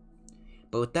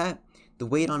 But with that, the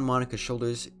weight on Monica's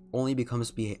shoulders only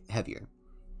becomes heavier.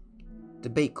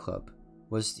 Debate club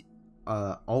was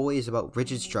always about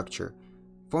rigid structure,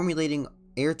 formulating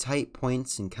airtight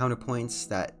points and counterpoints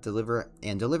that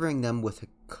delivering them with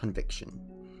conviction.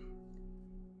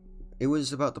 It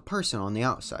was about the person on the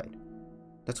outside.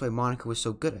 That's why Monica was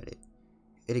so good at it.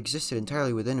 It existed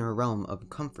entirely within her realm of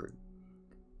comfort.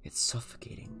 It's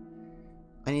suffocating.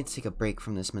 I need to take a break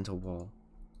from this mental wall.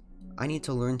 I need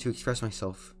to learn to express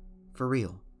myself for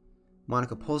real.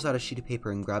 Monica pulls out a sheet of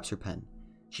paper and grabs her pen.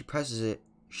 She presses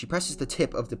the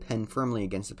tip of the pen firmly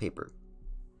against the paper.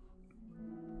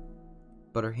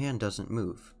 but her hand doesn't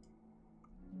move.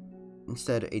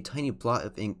 Instead, a tiny blot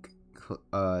of ink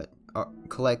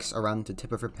collects around the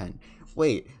tip of her pen.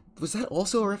 Wait, was that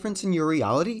also a reference in your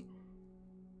reality?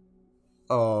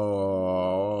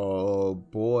 Oh,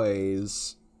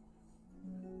 boys.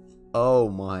 Oh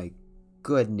my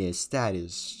goodness, that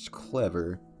is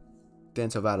clever. Dan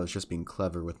Salvato's just being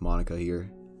clever with Monica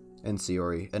here. And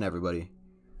Sayori, and everybody.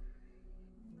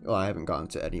 Well, I haven't gotten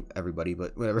to everybody,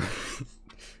 but whatever.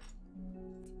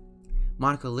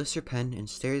 Monica lifts her pen and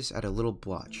stares at a little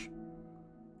blotch.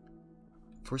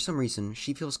 For some reason,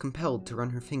 she feels compelled to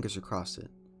run her fingers across it.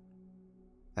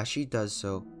 As she does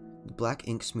so, the black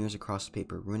ink smears across the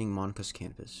paper, ruining Monica's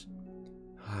canvas.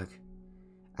 Ugh.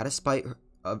 Out of spite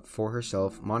for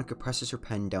herself, Monica presses her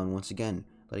pen down once again,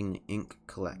 letting the ink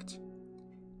collect.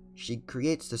 She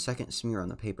creates the second smear on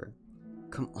the paper.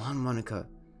 Come on, Monica.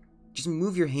 Just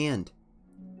move your hand,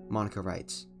 Monica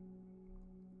writes.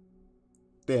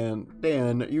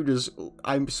 Dan, you just,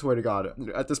 I swear to God,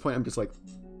 at this point I'm just like,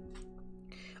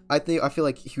 I feel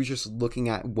like he was just looking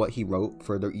at what he wrote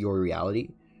for your reality,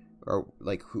 or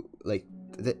like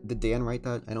did Dan write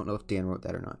that? I don't know if Dan wrote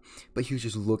that or not, but he was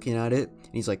just looking at it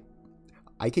and he's like,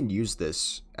 I can use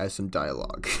this as some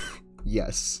dialogue.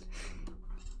 Yes,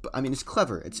 but I mean it's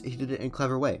clever. He did it in a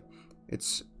clever way.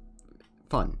 It's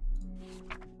fun.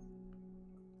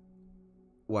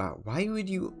 Wow, why would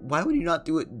you not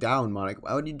do it down, Monica?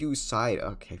 Why would you do side?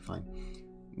 Okay, fine.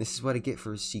 This is what I get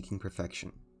for seeking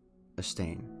perfection. A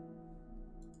stain.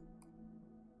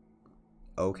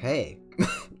 Okay.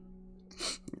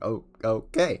 Oh,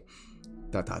 okay. ...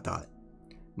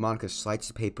 Monica slides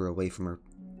the paper away from her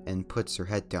and puts her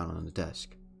head down on the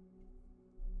desk.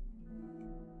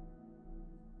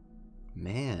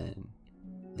 Man,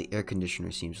 the air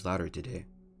conditioner seems louder today.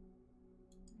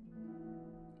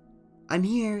 I'm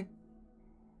here.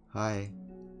 Hi.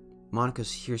 Monica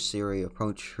hears Sayori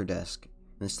approach her desk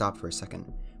and stop for a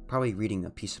second, probably reading a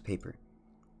piece of paper.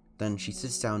 Then she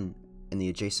sits down in the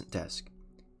adjacent desk.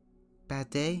 Bad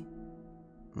day?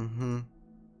 Mm-hmm.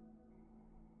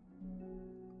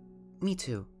 Me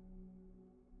too.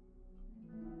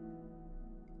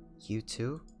 You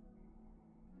too?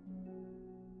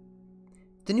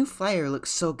 The new flyer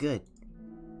looks so good.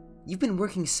 You've been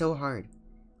working so hard.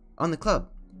 On the club.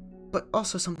 But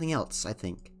also something else, I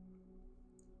think.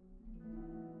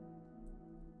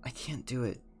 I can't do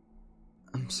it.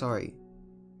 I'm sorry.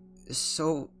 It's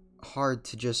so hard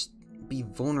to just be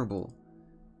vulnerable.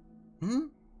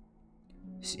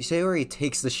 Sayori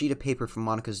takes the sheet of paper from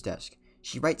Monica's desk.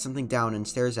 She writes something down and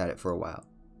stares at it for a while.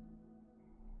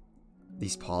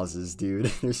 These pauses, dude.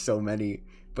 There's so many.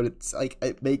 But it's like,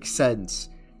 it makes sense.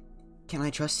 Can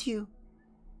I trust you?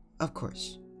 Of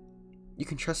course. You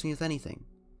can trust me with anything.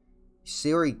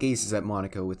 Sayori gazes at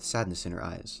Monica with sadness in her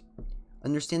eyes.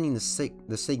 Understanding the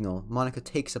signal, Monica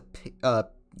takes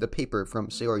the paper from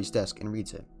Sayori's desk and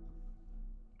reads it.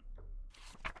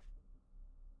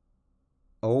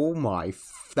 Oh my,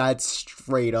 that's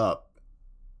straight up.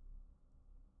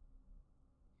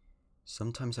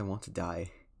 Sometimes I want to die.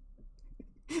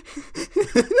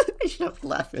 I shouldn't be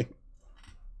laughing.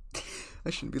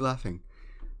 I shouldn't be laughing.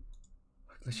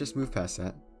 Let's just move past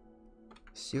that.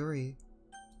 Sayori. ...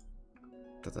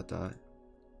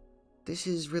 This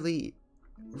is really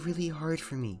hard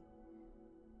for me.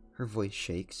 Her voice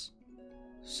shakes.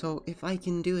 So if I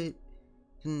can do it,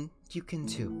 then you can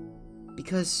too.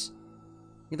 Because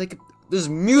you're like there's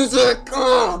music!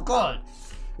 Oh god!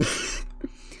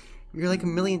 You're like a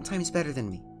million times better than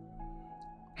me.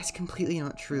 That's completely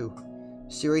not true.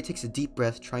 Sayori takes a deep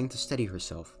breath, trying to steady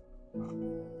herself.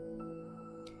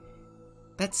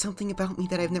 That's something about me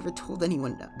that I've never told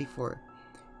anyone before.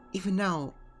 Even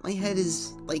now, my head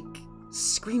is, like,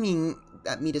 screaming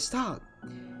at me to stop.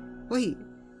 Wait,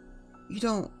 you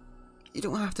don't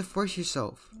have to force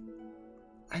yourself.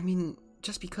 I mean,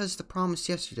 just because the promise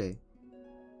yesterday.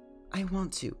 I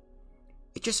want to.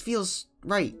 It just feels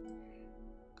right.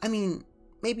 I mean,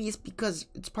 maybe it's because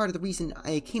it's part of the reason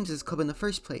I came to this club in the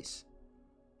first place.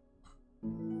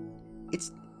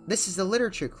 This is the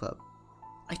literature club.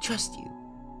 I trust you,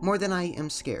 more than I am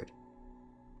scared.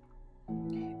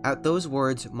 At those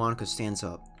words, Monica stands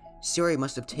up. Sayori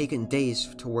must have taken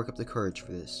days to work up the courage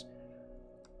for this.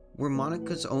 Were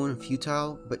Monica's own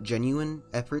futile but genuine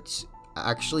efforts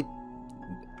actually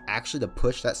the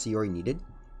push that Sayori needed?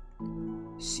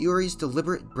 Sayori's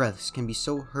deliberate breaths can be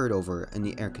so heard over in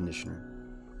the air conditioner.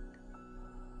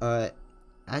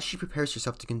 As she prepares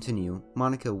herself to continue,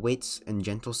 Monica waits in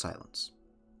gentle silence.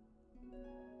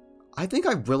 I think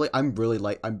after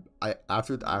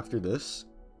this.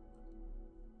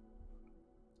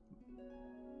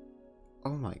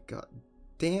 Oh my god.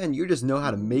 Dan, you just know how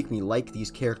to make me like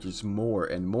these characters more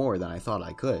and more than I thought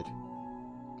I could.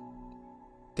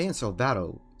 Dan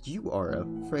Salvato, you are a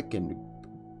frickin'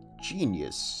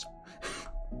 genius.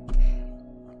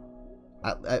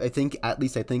 I think, at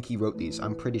least I think he wrote these.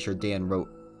 I'm pretty sure Dan wrote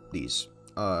these.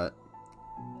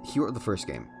 He wrote the first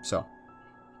game, so.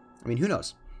 I mean, who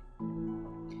knows?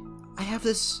 I have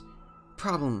this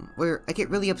problem where I get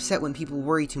really upset when people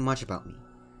worry too much about me.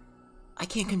 I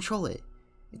can't control it.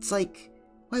 It's like,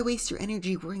 why waste your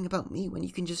energy worrying about me when you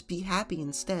can just be happy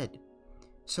instead?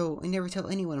 So I never tell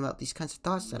anyone about these kinds of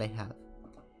thoughts that I have.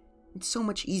 It's so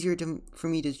much easier for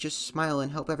me to just smile and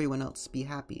help everyone else be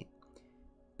happy.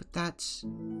 But that's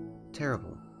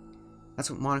terrible.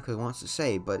 That's what Monica wants to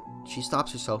say, but she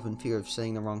stops herself in fear of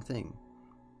saying the wrong thing.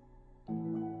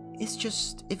 It's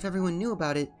just, if everyone knew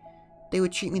about it, they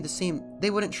wouldn't treat me the same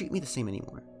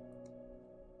anymore.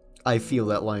 I feel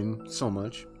that line so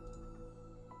much.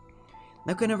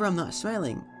 Like whenever I'm not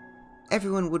smiling,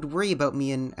 everyone would worry about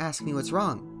me and ask me what's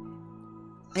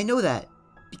wrong. I know that,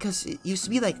 because it used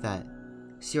to be like that.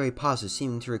 Sayori pauses,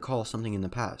 seeming to recall something in the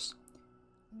past.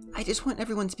 I just want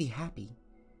everyone to be happy.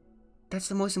 That's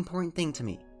the most important thing to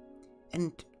me.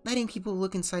 And letting people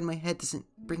look inside my head doesn't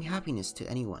bring happiness to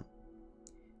anyone.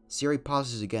 Sayori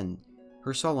pauses again,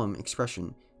 her solemn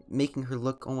expression making her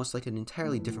look almost like an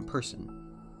entirely different person.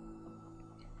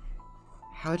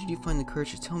 How did you find the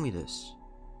courage to tell me this?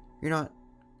 You're not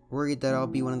worried that I'll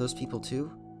be one of those people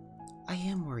too? I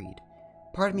am worried.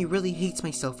 Part of me really hates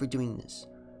myself for doing this.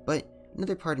 But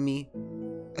another part of me,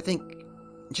 I think,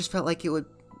 just felt like it would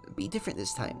be different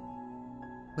this time.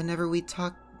 Whenever we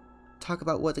talk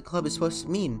about what the club is supposed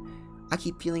to mean, I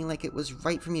keep feeling like it was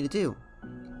right for me to do.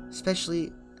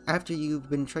 Especially after you've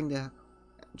been trying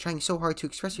so hard to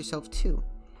express yourself too.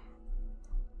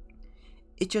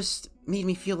 It just made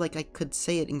me feel like I could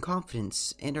say it in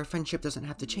confidence, and our friendship doesn't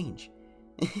have to change.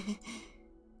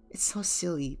 It's so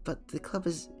silly, but the club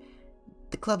is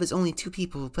only 2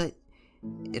 people, but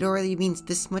it already means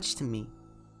this much to me.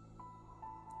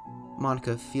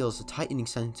 Monica feels a tightening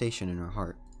sensation in her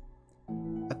heart.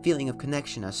 A feeling of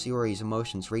connection as Sayori's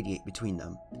emotions radiate between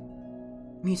them.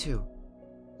 Me too.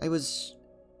 I was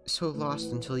so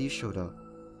lost until you showed up.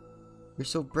 You're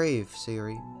so brave,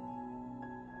 Sayori.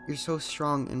 You're so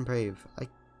strong and brave. I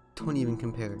don't even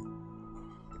compare.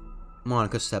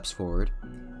 Monica steps forward.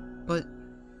 But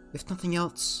if nothing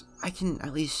else, I can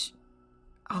at least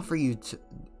offer you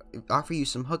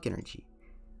some hug energy,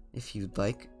 if you'd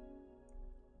like.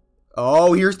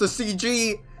 Oh, here's the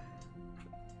CG!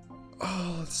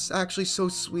 Oh, it's actually so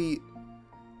sweet.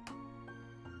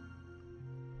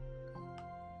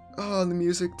 Oh, and the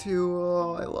music too.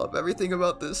 Oh, I love everything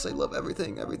about this. I love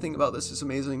everything. Everything about this is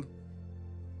amazing.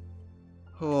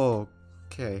 Oh,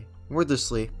 okay.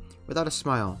 Wordlessly, without a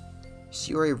smile,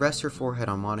 Sayori rests her forehead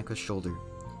on Monica's shoulder.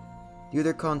 Through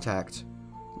their contact,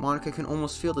 Monica can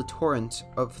almost feel the torrent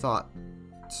of thought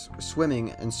swimming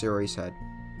in Sayori's head.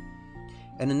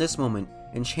 And in this moment,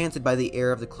 enchanted by the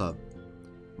air of the club,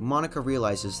 Monica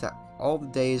realizes that all the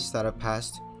days that have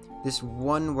passed, this is the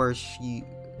one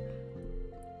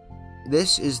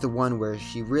where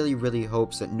she really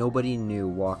hopes that nobody new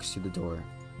walks through the door.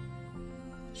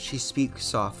 She speaks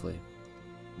softly.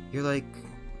 You're like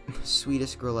the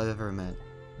sweetest girl I've ever met.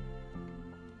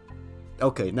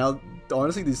 Okay, now,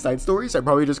 honestly, these side stories are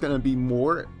probably just gonna be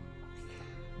more...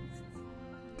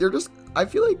 I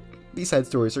feel like these side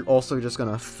stories are also just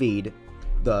gonna feed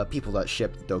the people that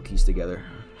ship the Dokis together.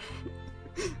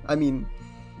 I mean...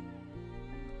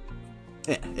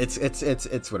 Yeah, it's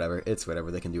whatever. It's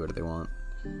whatever. They can do whatever they want.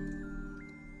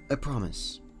 I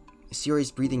promise.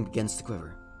 Sayori's breathing begins to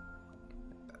quiver.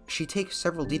 She takes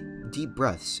several deep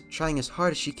breaths, trying as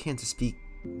hard as she can to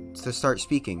start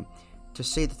speaking, to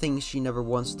say the things she never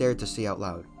once dared to say out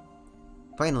loud.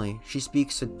 Finally, she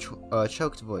speaks a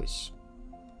choked voice.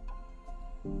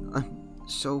 I'm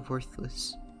so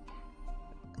worthless.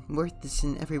 Worthless,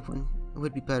 and everyone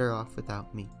would be better off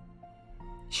without me.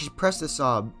 She suppressed a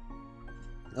sob.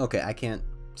 Okay, I can't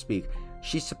speak.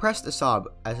 She suppressed a sob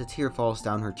as a tear falls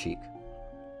down her cheek.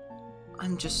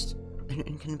 I'm just an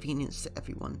inconvenience to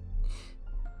everyone.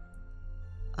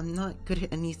 I'm not good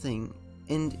at anything,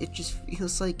 and it just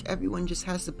feels like everyone just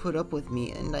has to put up with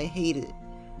me, and I hate it.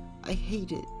 I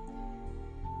hate it.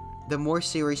 The more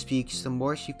Sayori speaks, the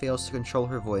more she fails to control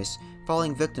her voice,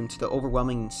 falling victim to the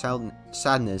overwhelming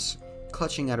sadness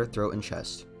clutching at her throat and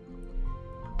chest.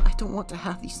 I don't want to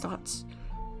have these thoughts.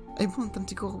 I want them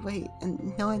to go away,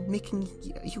 and now I'm making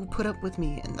you put up with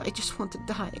me, and I just want to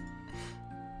die.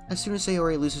 As soon as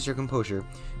Sayori loses her composure,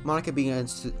 Monica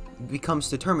becomes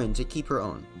determined to keep her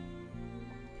own.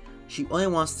 She only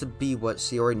wants to be what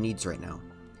Sayori needs right now,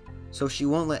 so she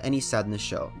won't let any sadness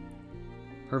show.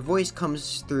 Her voice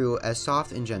comes through as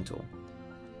soft and gentle.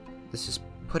 This isn't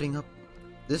putting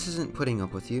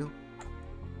up with you.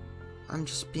 I'm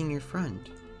just being your friend.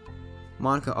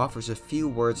 Monica offers a few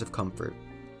words of comfort,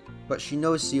 but she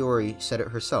knows Sayori said it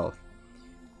herself,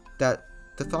 that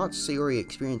the thoughts Sayori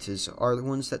experiences are the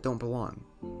ones that don't belong,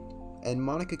 and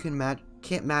Monica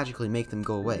can't magically make them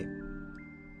go away.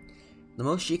 The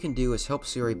most she can do is help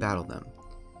Sayori battle them,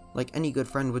 like any good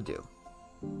friend would do.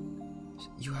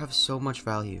 You have so much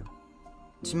value.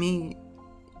 To me,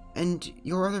 and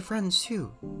your other friends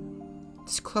too.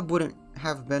 This club wouldn't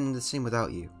have been the same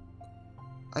without you.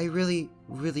 I really,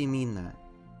 really mean that.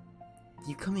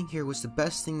 You coming here was the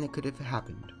best thing that could have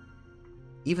happened.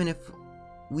 Even if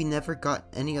we never got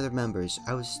any other members,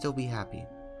 I would still be happy.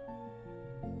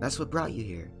 That's what brought you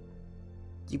here.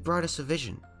 You brought us a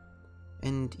vision.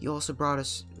 And you also brought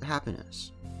us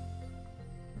happiness.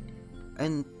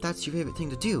 And that's your favorite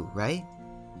thing to do, right?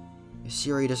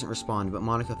 Sayori doesn't respond, but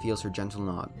Monica feels her gentle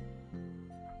nod.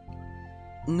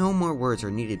 No more words are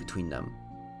needed between them.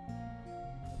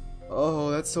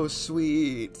 Oh, that's so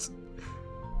sweet.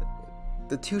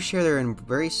 The two share their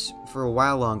embrace for a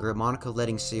while longer, Monica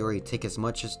letting Sayori take as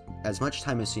much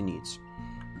time as she needs.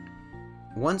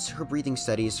 Once her breathing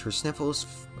steadies, her sniffles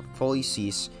fully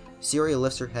cease, Sayori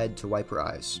lifts her head to wipe her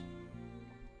eyes.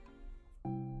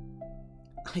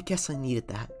 I guess I needed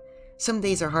that. Some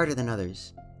days are harder than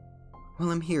others. Well,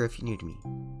 I'm here if you need me.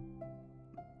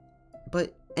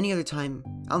 But any other time,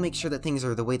 I'll make sure that things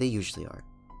are the way they usually are.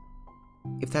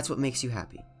 If that's what makes you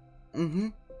happy.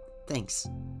 Thanks.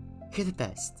 You're the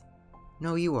best.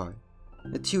 No, you are.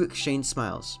 The two exchange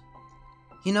smiles.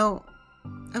 You know,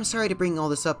 I'm sorry to bring all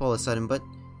this up all of a sudden, but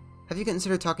have you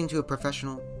considered talking to a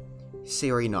professional?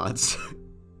 Sayori nods.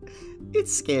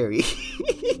 It's scary.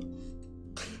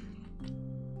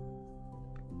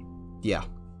 Yeah.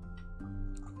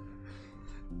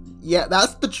 Yeah,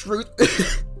 that's the truth.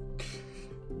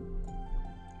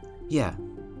 Yeah.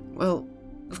 Well,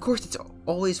 of course it's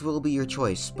always will be your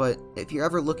choice, but if you're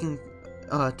ever looking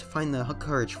to find the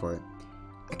courage for it,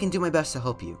 I can do my best to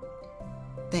help you.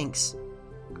 Thanks.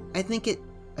 I think it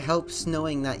helps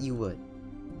knowing that you would.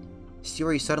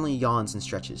 Sayori suddenly yawns and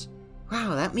stretches.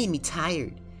 Wow, that made me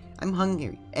tired. I'm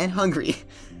hungry.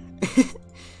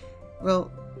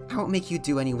 Well, I won't make you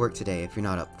do any work today if you're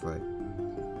not up for it.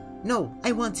 No,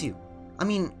 I want to. I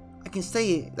mean, I can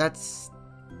say it's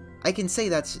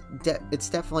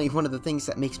definitely one of the things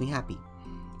that makes me happy.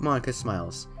 Monica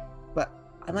smiles. But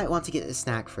I might want to get a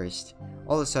snack first.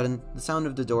 All of a sudden, the sound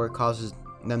of the door causes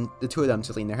the two of them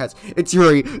to lean their heads. It's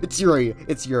Yuri! It's Yuri!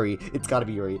 It's Yuri! It's gotta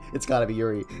be Yuri! It's gotta be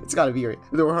Yuri! It's gotta be Yuri!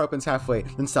 The door opens halfway,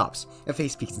 then stops. A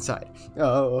face peeks inside.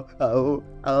 Oh,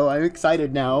 I'm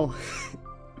excited now.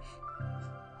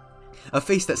 A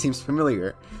face that seems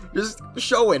familiar. Just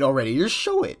show it already. Just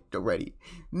show it already.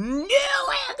 No,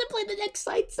 I have to play the next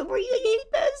side somewhere. You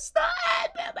hate this.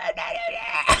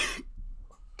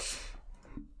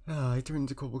 I turn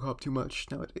into Coblecop too much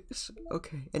nowadays.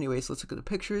 Okay, anyways, let's look at the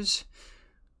pictures.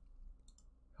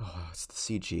 Oh, it's the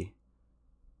CG.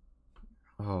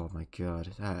 Oh my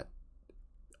god, that.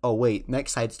 Oh wait,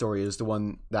 next side story is the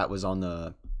one that was on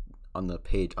the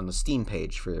page, on the Steam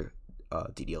page for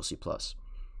DDLC Plus.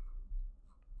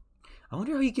 I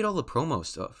wonder how you get all the promo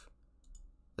stuff.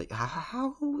 Like,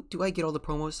 how do I get all the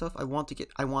promo stuff? I want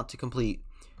to complete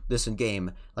this in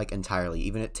game like entirely.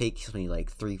 Even if it takes me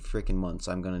like 3 freaking months,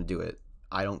 I'm gonna do it.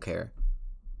 I don't care.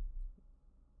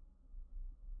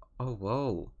 Oh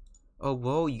whoa, oh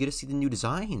whoa! You get to see the new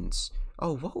designs.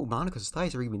 Oh whoa! Monica's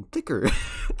thighs are even thicker.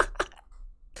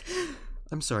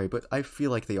 I'm sorry, but I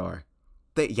feel like they are.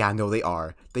 Yeah, no, they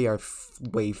are. They are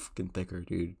way fucking thicker,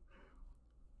 dude.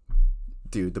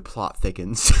 Dude, the plot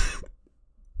thickens.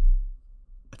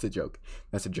 That's a joke.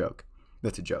 That's a joke.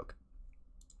 That's a joke.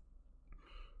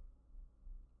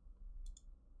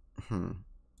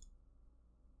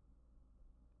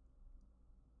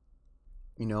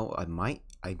 You know,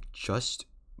 I just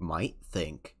might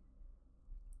think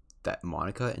that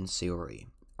Monica and Sayori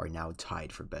are now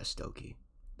tied for best Doki.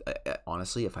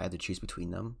 Honestly, if I had to choose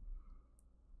between them,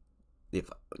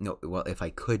 if I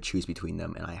could choose between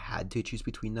them and I had to choose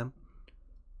between them,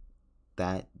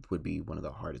 that would be one of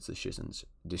the hardest decisions.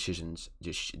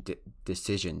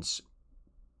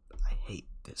 I hate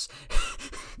this.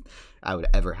 I would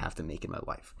ever have to make in my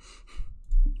life.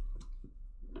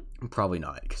 Probably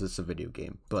not, because it's a video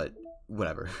game, but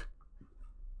whatever.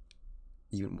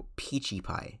 Even Peachy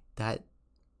Pie. That.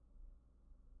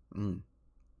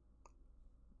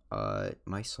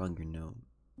 My song, you know.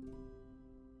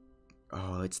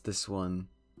 Oh, it's this one.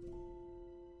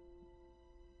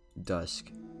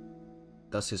 Dusk.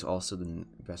 Dusk is also the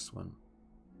best one.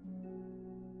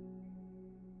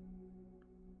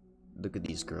 Look at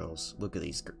these girls. Look at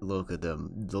these. Look at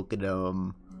them. Look at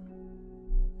them.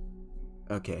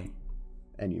 Okay.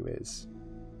 Anyways.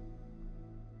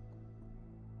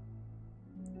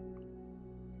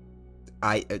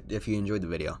 If you enjoyed the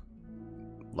video,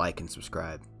 like and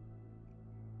subscribe.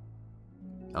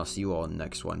 I'll see you all in the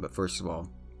next one. But first of all,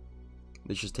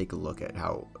 let's just take a look at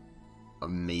how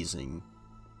amazing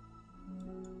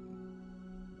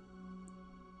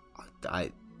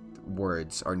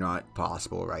words are not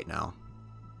possible right now.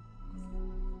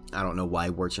 I don't know why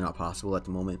words are not possible at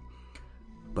the moment,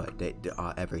 but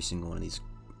every single one of these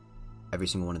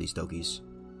Dokis,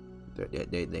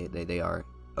 they are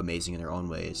amazing in their own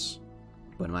ways.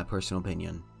 But in my personal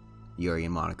opinion, Yuri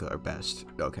and Monica are best.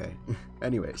 Okay.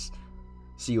 Anyways,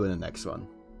 see you in the next one.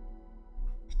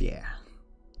 Yeah.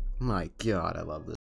 My God, I love this.